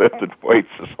and lifted weights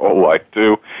his whole life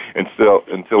too,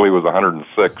 until he was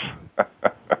 106.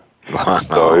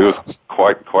 So he was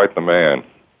quite the man.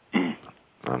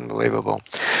 Unbelievable.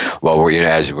 Well,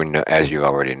 as you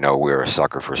already know, we're a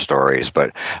sucker for stories,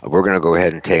 but we're going to go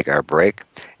ahead and take our break.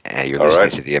 And you're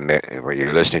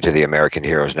listening to the American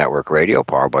Heroes Network Radio,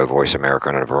 powered by Voice America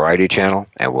on a Variety Channel,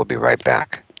 and we'll be right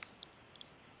back.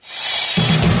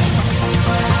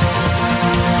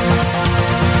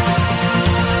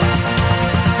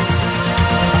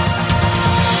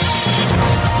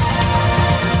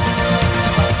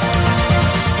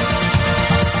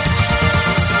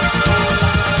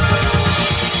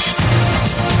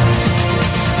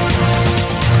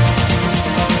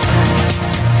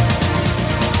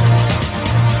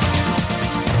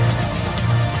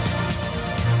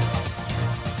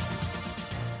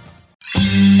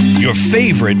 Your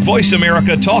favorite Voice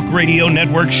America Talk Radio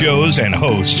Network shows and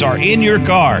hosts are in your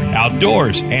car,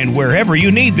 outdoors, and wherever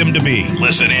you need them to be.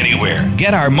 Listen anywhere.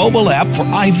 Get our mobile app for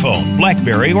iPhone,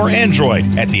 BlackBerry, or Android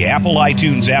at the Apple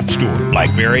iTunes App Store,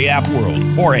 BlackBerry App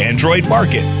World, or Android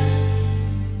Market.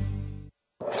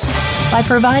 By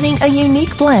providing a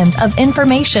unique blend of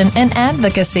information and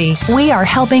advocacy, we are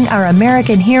helping our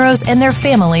American heroes and their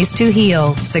families to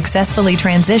heal, successfully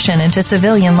transition into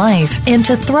civilian life, and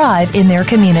to thrive in their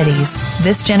communities.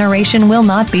 This generation will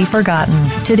not be forgotten.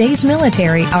 Today's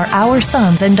military are our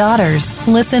sons and daughters.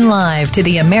 Listen live to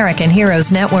the American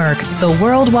Heroes Network, the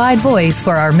worldwide voice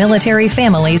for our military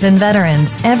families and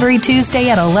veterans, every Tuesday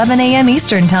at 11 a.m.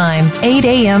 Eastern Time, 8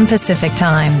 a.m. Pacific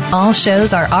Time. All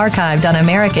shows are archived on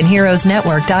AmericanHeroesNetwork.com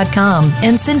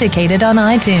and syndicated on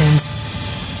iTunes.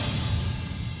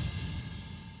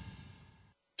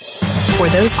 For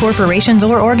those corporations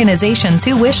or organizations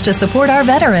who wish to support our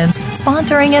veterans,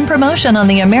 sponsoring and promotion on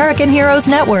the American Heroes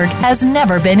Network has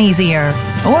never been easier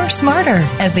or smarter.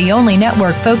 As the only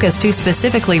network focused to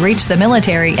specifically reach the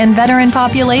military and veteran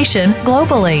population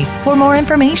globally. For more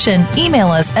information, email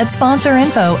us at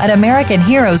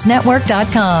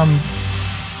sponsorinfo@AmericanHeroesNetwork.com.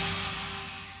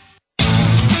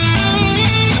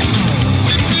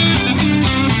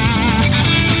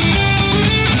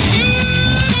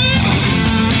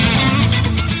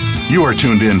 You are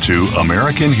tuned in to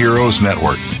American Heroes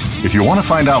Network. If you want to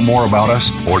find out more about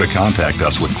us or to contact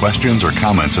us with questions or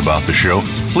comments about the show,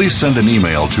 please send an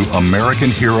email to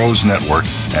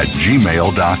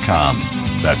AmericanHeroesNetwork@gmail.com.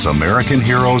 That's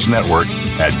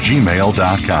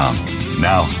AmericanHeroesNetwork@gmail.com.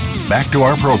 Now, back to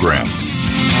our program.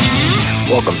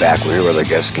 Welcome back. We're here with our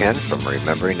guest, Ken, from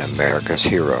Remembering America's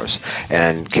Heroes.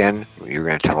 And, Ken, you're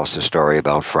going to tell us a story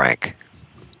about Frank.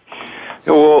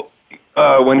 Yeah, well,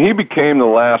 when he became the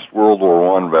last World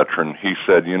War I veteran, he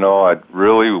said, I'd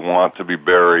really want to be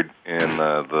buried in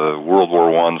the World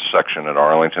War I section at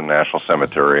Arlington National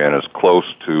Cemetery and as close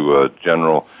to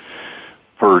General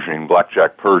Pershing, Black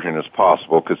Jack Pershing, as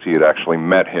possible because he had actually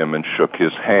met him and shook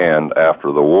his hand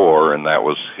after the war, and that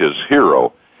was his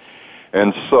hero.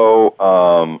 And so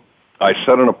I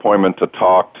set an appointment to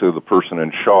talk to the person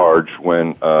in charge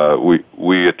when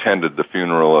we attended the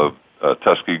funeral of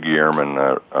Tuskegee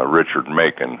Airman Richard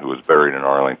Macon, who was buried in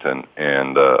Arlington,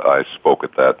 and I spoke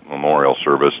at that memorial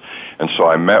service. And so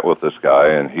I met with this guy,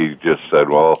 and he just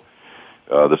said, well,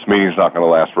 this meeting's not going to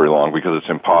last very long because it's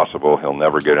impossible. He'll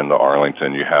never get into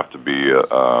Arlington. You have to be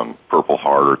Purple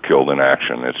Heart or killed in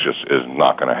action. It's just is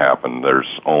not going to happen. There's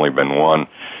only been one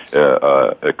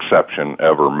exception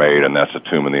ever made, and that's the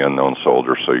Tomb of the Unknown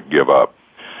Soldier, so you give up.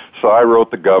 So I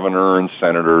wrote the governor and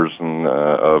senators and,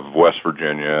 of West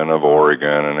Virginia and of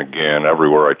Oregon, and again,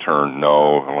 everywhere I turned,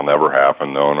 no, it will never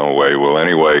happen, no way. Well,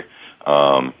 anyway,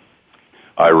 I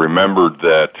remembered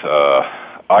that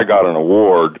I got an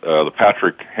award, the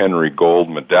Patrick Henry Gold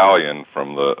Medallion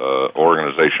from the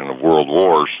Organization of World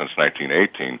Wars since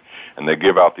 1918, and they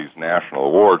give out these national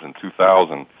awards. In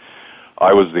 2000,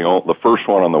 I was the first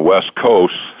one on the West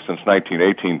Coast since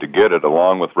 1918 to get it,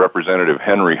 along with Representative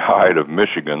Henry Hyde of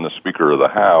Michigan, the Speaker of the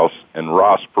House, and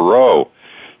Ross Perot.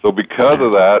 So because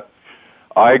of that,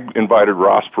 I invited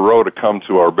Ross Perot to come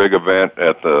to our big event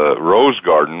at the Rose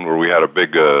Garden, where we had a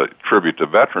big tribute to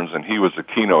veterans, and he was the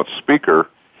keynote speaker.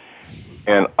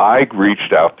 And I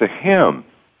reached out to him,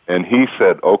 and he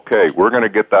said, okay, we're going to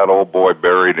get that old boy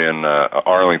buried in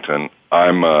Arlington.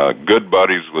 I'm good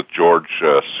buddies with George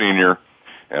Sr.,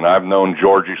 and I've known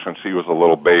Georgie since he was a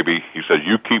little baby. He said,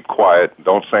 you keep quiet.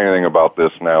 Don't say anything about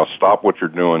this now. Stop what you're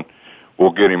doing.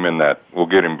 We'll get him we'll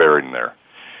get him buried in there.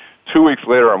 2 weeks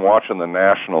later, I'm watching the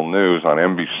national news on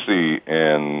NBC,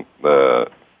 and I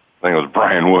think it was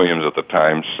Brian Williams at the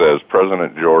time, says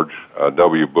President George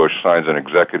W. Bush signs an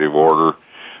executive order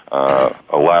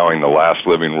allowing the last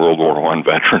living World War I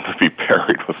veteran to be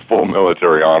buried with full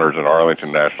military honors in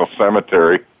Arlington National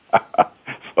Cemetery.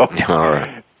 So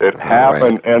it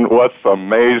happened, and what's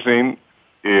amazing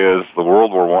is the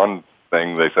World War I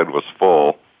thing they said was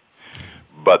full,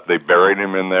 but they buried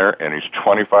him in there, and he's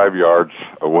 25 yards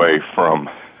away from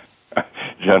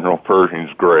General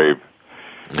Pershing's grave.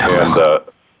 And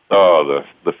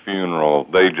the funeral,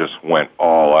 they just went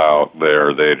all out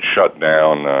there. They had shut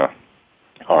down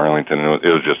Arlington. It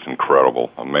was just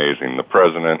incredible, amazing. The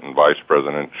president and vice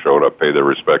president showed up, paid their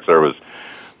respects. There was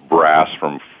brass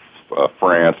from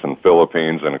France and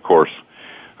Philippines, and of course,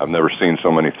 I've never seen so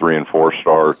many 3- and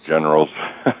 4-star generals.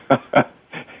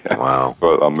 Wow,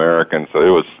 Americans.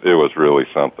 So it was really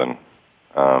something.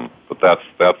 But that's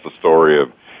the story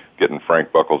of getting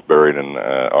Frank Buckles buried in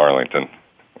Arlington.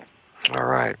 All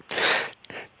right.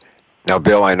 Now,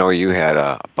 Bill, I know you had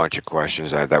a bunch of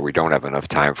questions that we don't have enough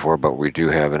time for, but we do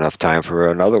have enough time for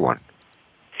another one.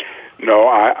 No,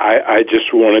 I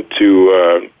just wanted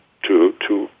to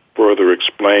further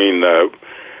explain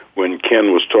when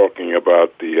Ken was talking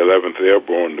about the 11th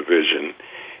Airborne Division,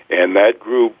 and that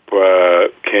group,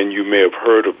 Ken, you may have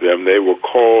heard of them. They were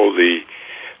called the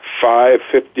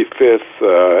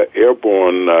 555th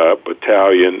Airborne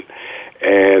Battalion,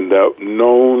 and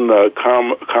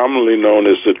commonly known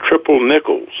as the Triple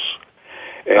Nickels.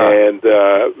 And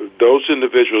those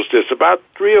individuals, there's about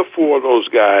 3 or 4 of those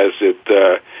guys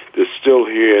that's still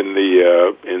here in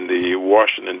the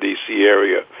Washington, D.C.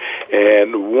 area.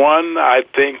 And one, I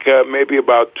think, maybe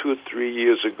about 2 or 3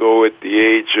 years ago, at the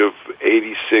age of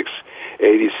 86,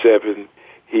 87,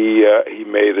 he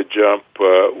made a jump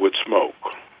with smoke.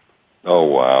 Oh,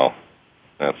 wow.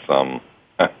 That's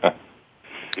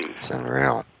It's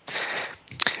unreal.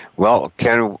 Well,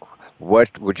 Ken,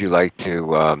 what would you like to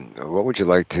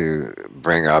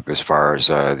bring up as far as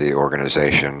the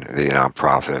organization, the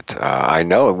nonprofit? I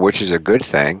know, which is a good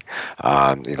thing.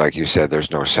 Like you said,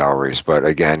 there's no salaries, but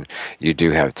again, you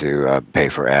do have to pay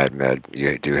for AdMed.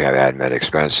 You do have AdMed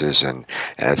expenses, and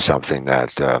it's something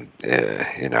that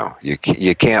you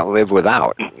can't live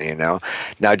without.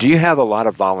 Now, do you have a lot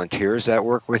of volunteers that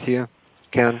work with you,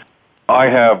 Ken? I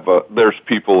have. There's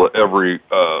people every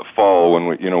fall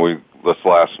when this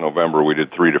last November we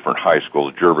did 3 different high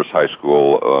schools: Jervis High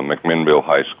School, McMinnville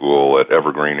High School, at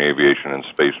Evergreen Aviation and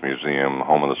Space Museum,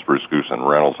 home of the Spruce Goose, and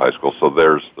Reynolds High School. So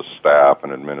there's the staff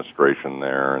and administration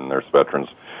there, and there's veterans.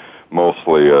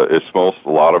 Mostly, a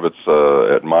lot of it's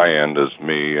at my end is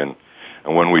me, and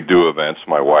when we do events,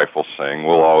 my wife will sing.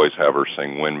 We'll always have her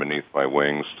sing "Wind Beneath My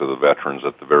Wings" to the veterans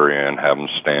at the very end, have them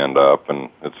stand up, and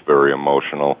it's very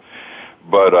emotional.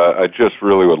 But I just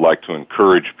really would like to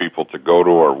encourage people to go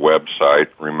to our website,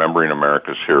 Remembering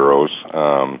America's Heroes,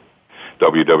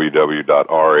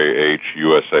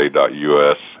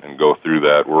 www.rahusa.us, and go through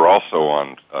that. We're also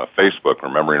on Facebook,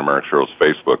 Remembering America's Heroes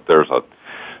Facebook. There's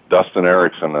Dustin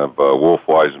Erickson of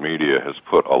Wolfwise Media has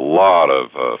put a lot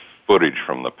of footage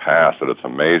from the past that it's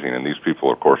amazing, and these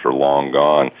people, of course, are long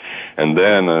gone. And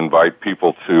then invite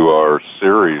people to our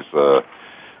series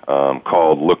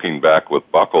called Looking Back with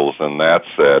Buckles, and that's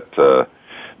at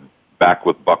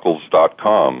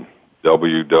backwithbuckles.com,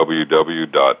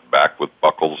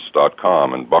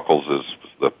 www.backwithbuckles.com, and buckles is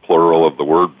the plural of the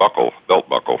word buckle, belt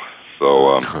buckle.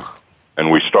 So, and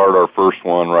we start our first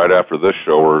one right after this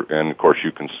show, and of course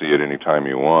you can see it anytime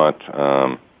you want.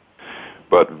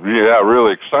 But yeah,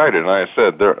 really excited. And like I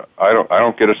said, I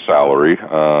don't get a salary.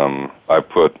 I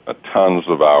put tons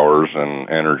of hours and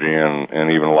energy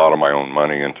and even a lot of my own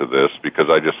money into this because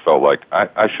I just felt like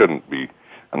I shouldn't be.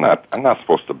 I'm not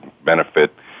supposed to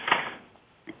benefit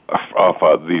off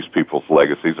of these people's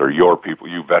legacies or your people,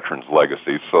 you veterans'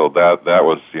 legacies. So that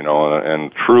was,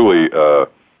 and truly, a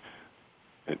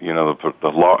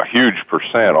huge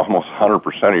percent, almost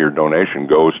 100% of your donation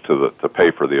goes to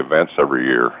pay for the events every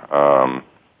year.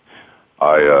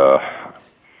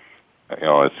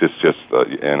 It's just,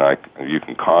 you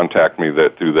can contact me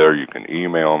through there. You can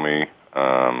email me.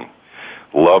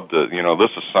 Love to,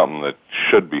 this is something that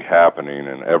should be happening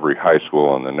in every high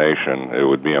school in the nation. It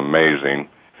would be amazing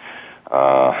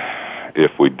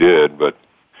if we did, but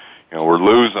we're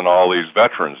losing all these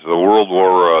veterans. The World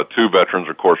War II veterans,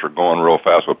 of course, are going real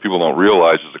fast. What people don't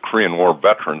realize is the Korean War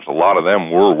veterans, a lot of them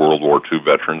were World War II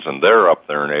veterans, and they're up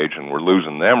there in age, and we're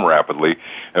losing them rapidly.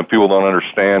 And people don't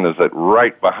understand is that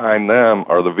right behind them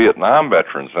are the Vietnam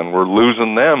veterans, and we're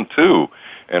losing them too.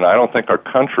 And I don't think our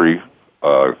country,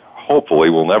 hopefully,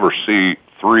 will never see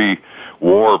 3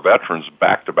 war veterans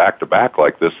back to back to back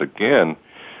like this again.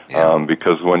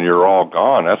 Because when you're all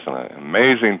gone, that's an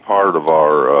amazing part of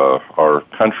our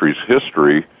country's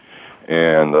history,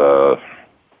 and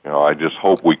I just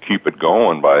hope we keep it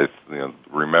going by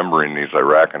remembering these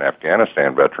Iraq and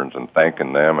Afghanistan veterans and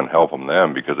thanking them and helping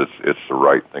them because it's the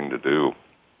right thing to do.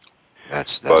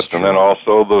 That's true. And then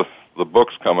also the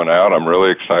book's coming out. I'm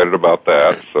really excited about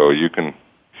that. So you can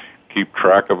keep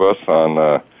track of us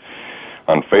on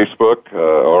Facebook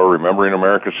or Remembering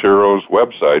America's Heroes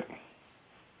website.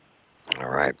 All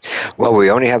right. Well,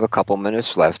 we only have a couple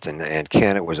minutes left, and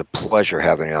Ken, it was a pleasure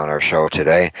having you on our show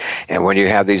today. And when you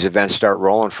have these events start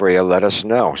rolling for you, let us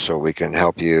know so we can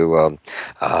help you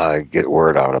get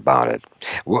word out about it.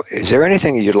 Is there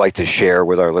anything you'd like to share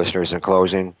with our listeners in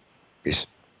closing? I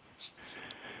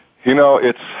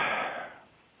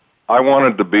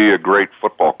wanted to be a great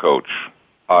football coach.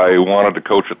 I wanted to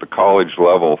coach at the college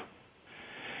level.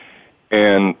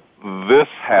 And this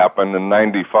happened in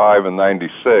 95 and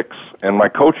 96, and my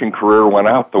coaching career went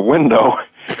out the window,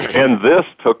 and this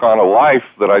took on a life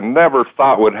that I never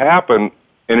thought would happen,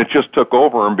 and it just took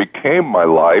over and became my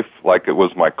life, like it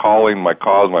was my calling, my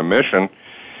cause, my mission.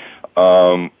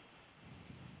 But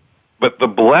the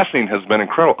blessing has been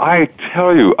incredible. I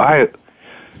tell you,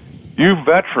 you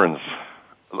veterans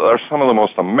are some of the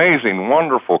most amazing,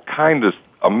 wonderful, kindest,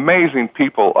 amazing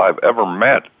people I've ever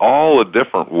met. All the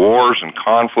different wars and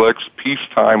conflicts,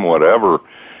 peacetime, whatever.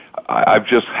 I've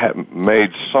just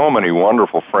made so many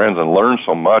wonderful friends and learned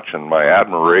so much, and my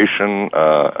admiration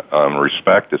and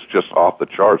respect is just off the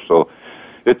charts. So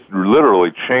it's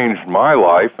literally changed my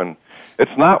life, and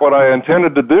it's not what I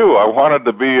intended to do. I wanted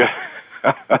to be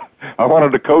I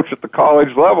wanted to coach at the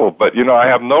college level, but I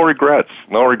have no regrets.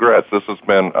 This has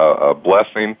been a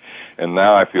blessing, and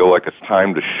now I feel like it's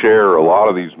time to share a lot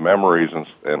of these memories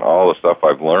and all the stuff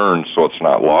I've learned, so it's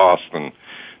not lost, and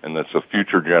that so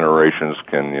future generations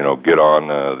can get on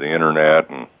the internet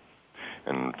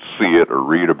and see it or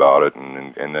read about it,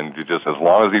 and then just as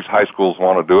long as these high schools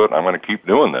want to do it, I'm going to keep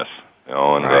doing this,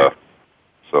 Right.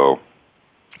 So.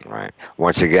 Right.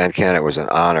 Once again, Ken, it was an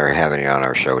honor having you on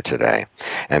our show today.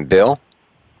 And Bill?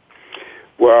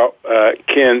 Well,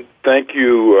 Ken, thank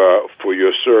you for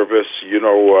your service.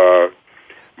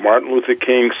 Martin Luther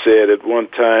King said at one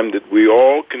time that we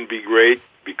all can be great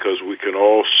because we can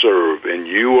all serve, and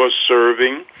you are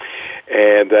serving.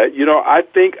 And I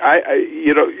think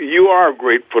you are a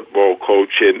great football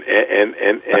coach,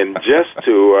 and just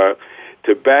to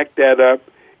back that up,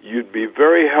 you'd be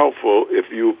very helpful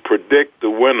if you predict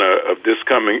the winner of this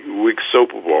coming week's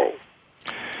Super Bowl.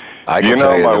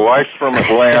 My wife's from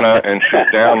Atlanta, and she's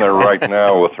down there right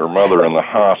now with her mother in the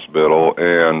hospital,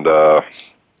 and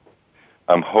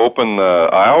I'm hoping,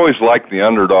 I always like the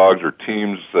underdogs or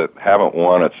teams that haven't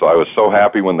won it, so I was so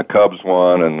happy when the Cubs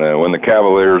won and when the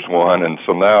Cavaliers won, and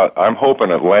so now I'm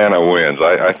hoping Atlanta wins.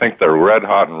 I think they're red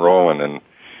hot and rolling, and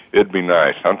it'd be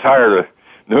nice. I'm tired of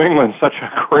New England's such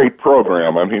a great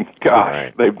program. I mean,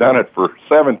 gosh, They've done it for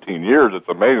 17 years. It's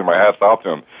amazing. My hat's off to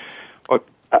them. But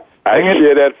I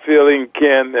share that feeling,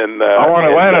 Ken, and I want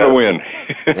Atlanta to win.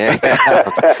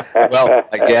 Well,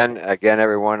 again,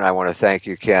 everyone, I want to thank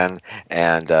you, Ken,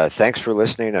 and thanks for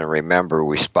listening. And remember,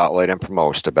 we spotlight and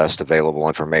promote the best available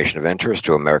information of interest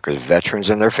to America's veterans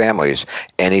and their families,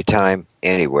 anytime,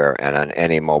 anywhere, and on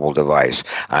any mobile device.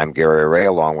 I'm Gary Ray,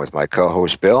 along with my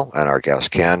co-host Bill and our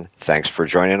guest Ken. Thanks for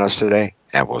joining us today,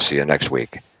 and we'll see you next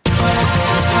week.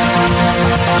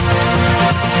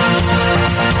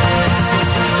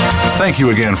 Thank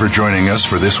you again for joining us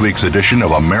for this week's edition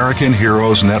of American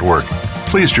Heroes Network.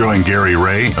 Please join Gary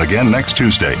Ray again next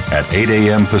Tuesday at 8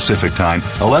 a.m. Pacific Time,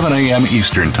 11 a.m.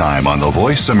 Eastern Time on the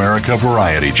Voice America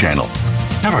Variety Channel.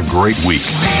 Have a great week.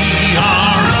 We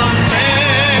are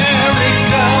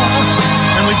America,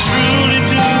 and we truly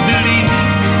do believe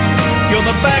you're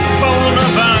the backbone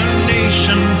of our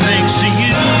nation.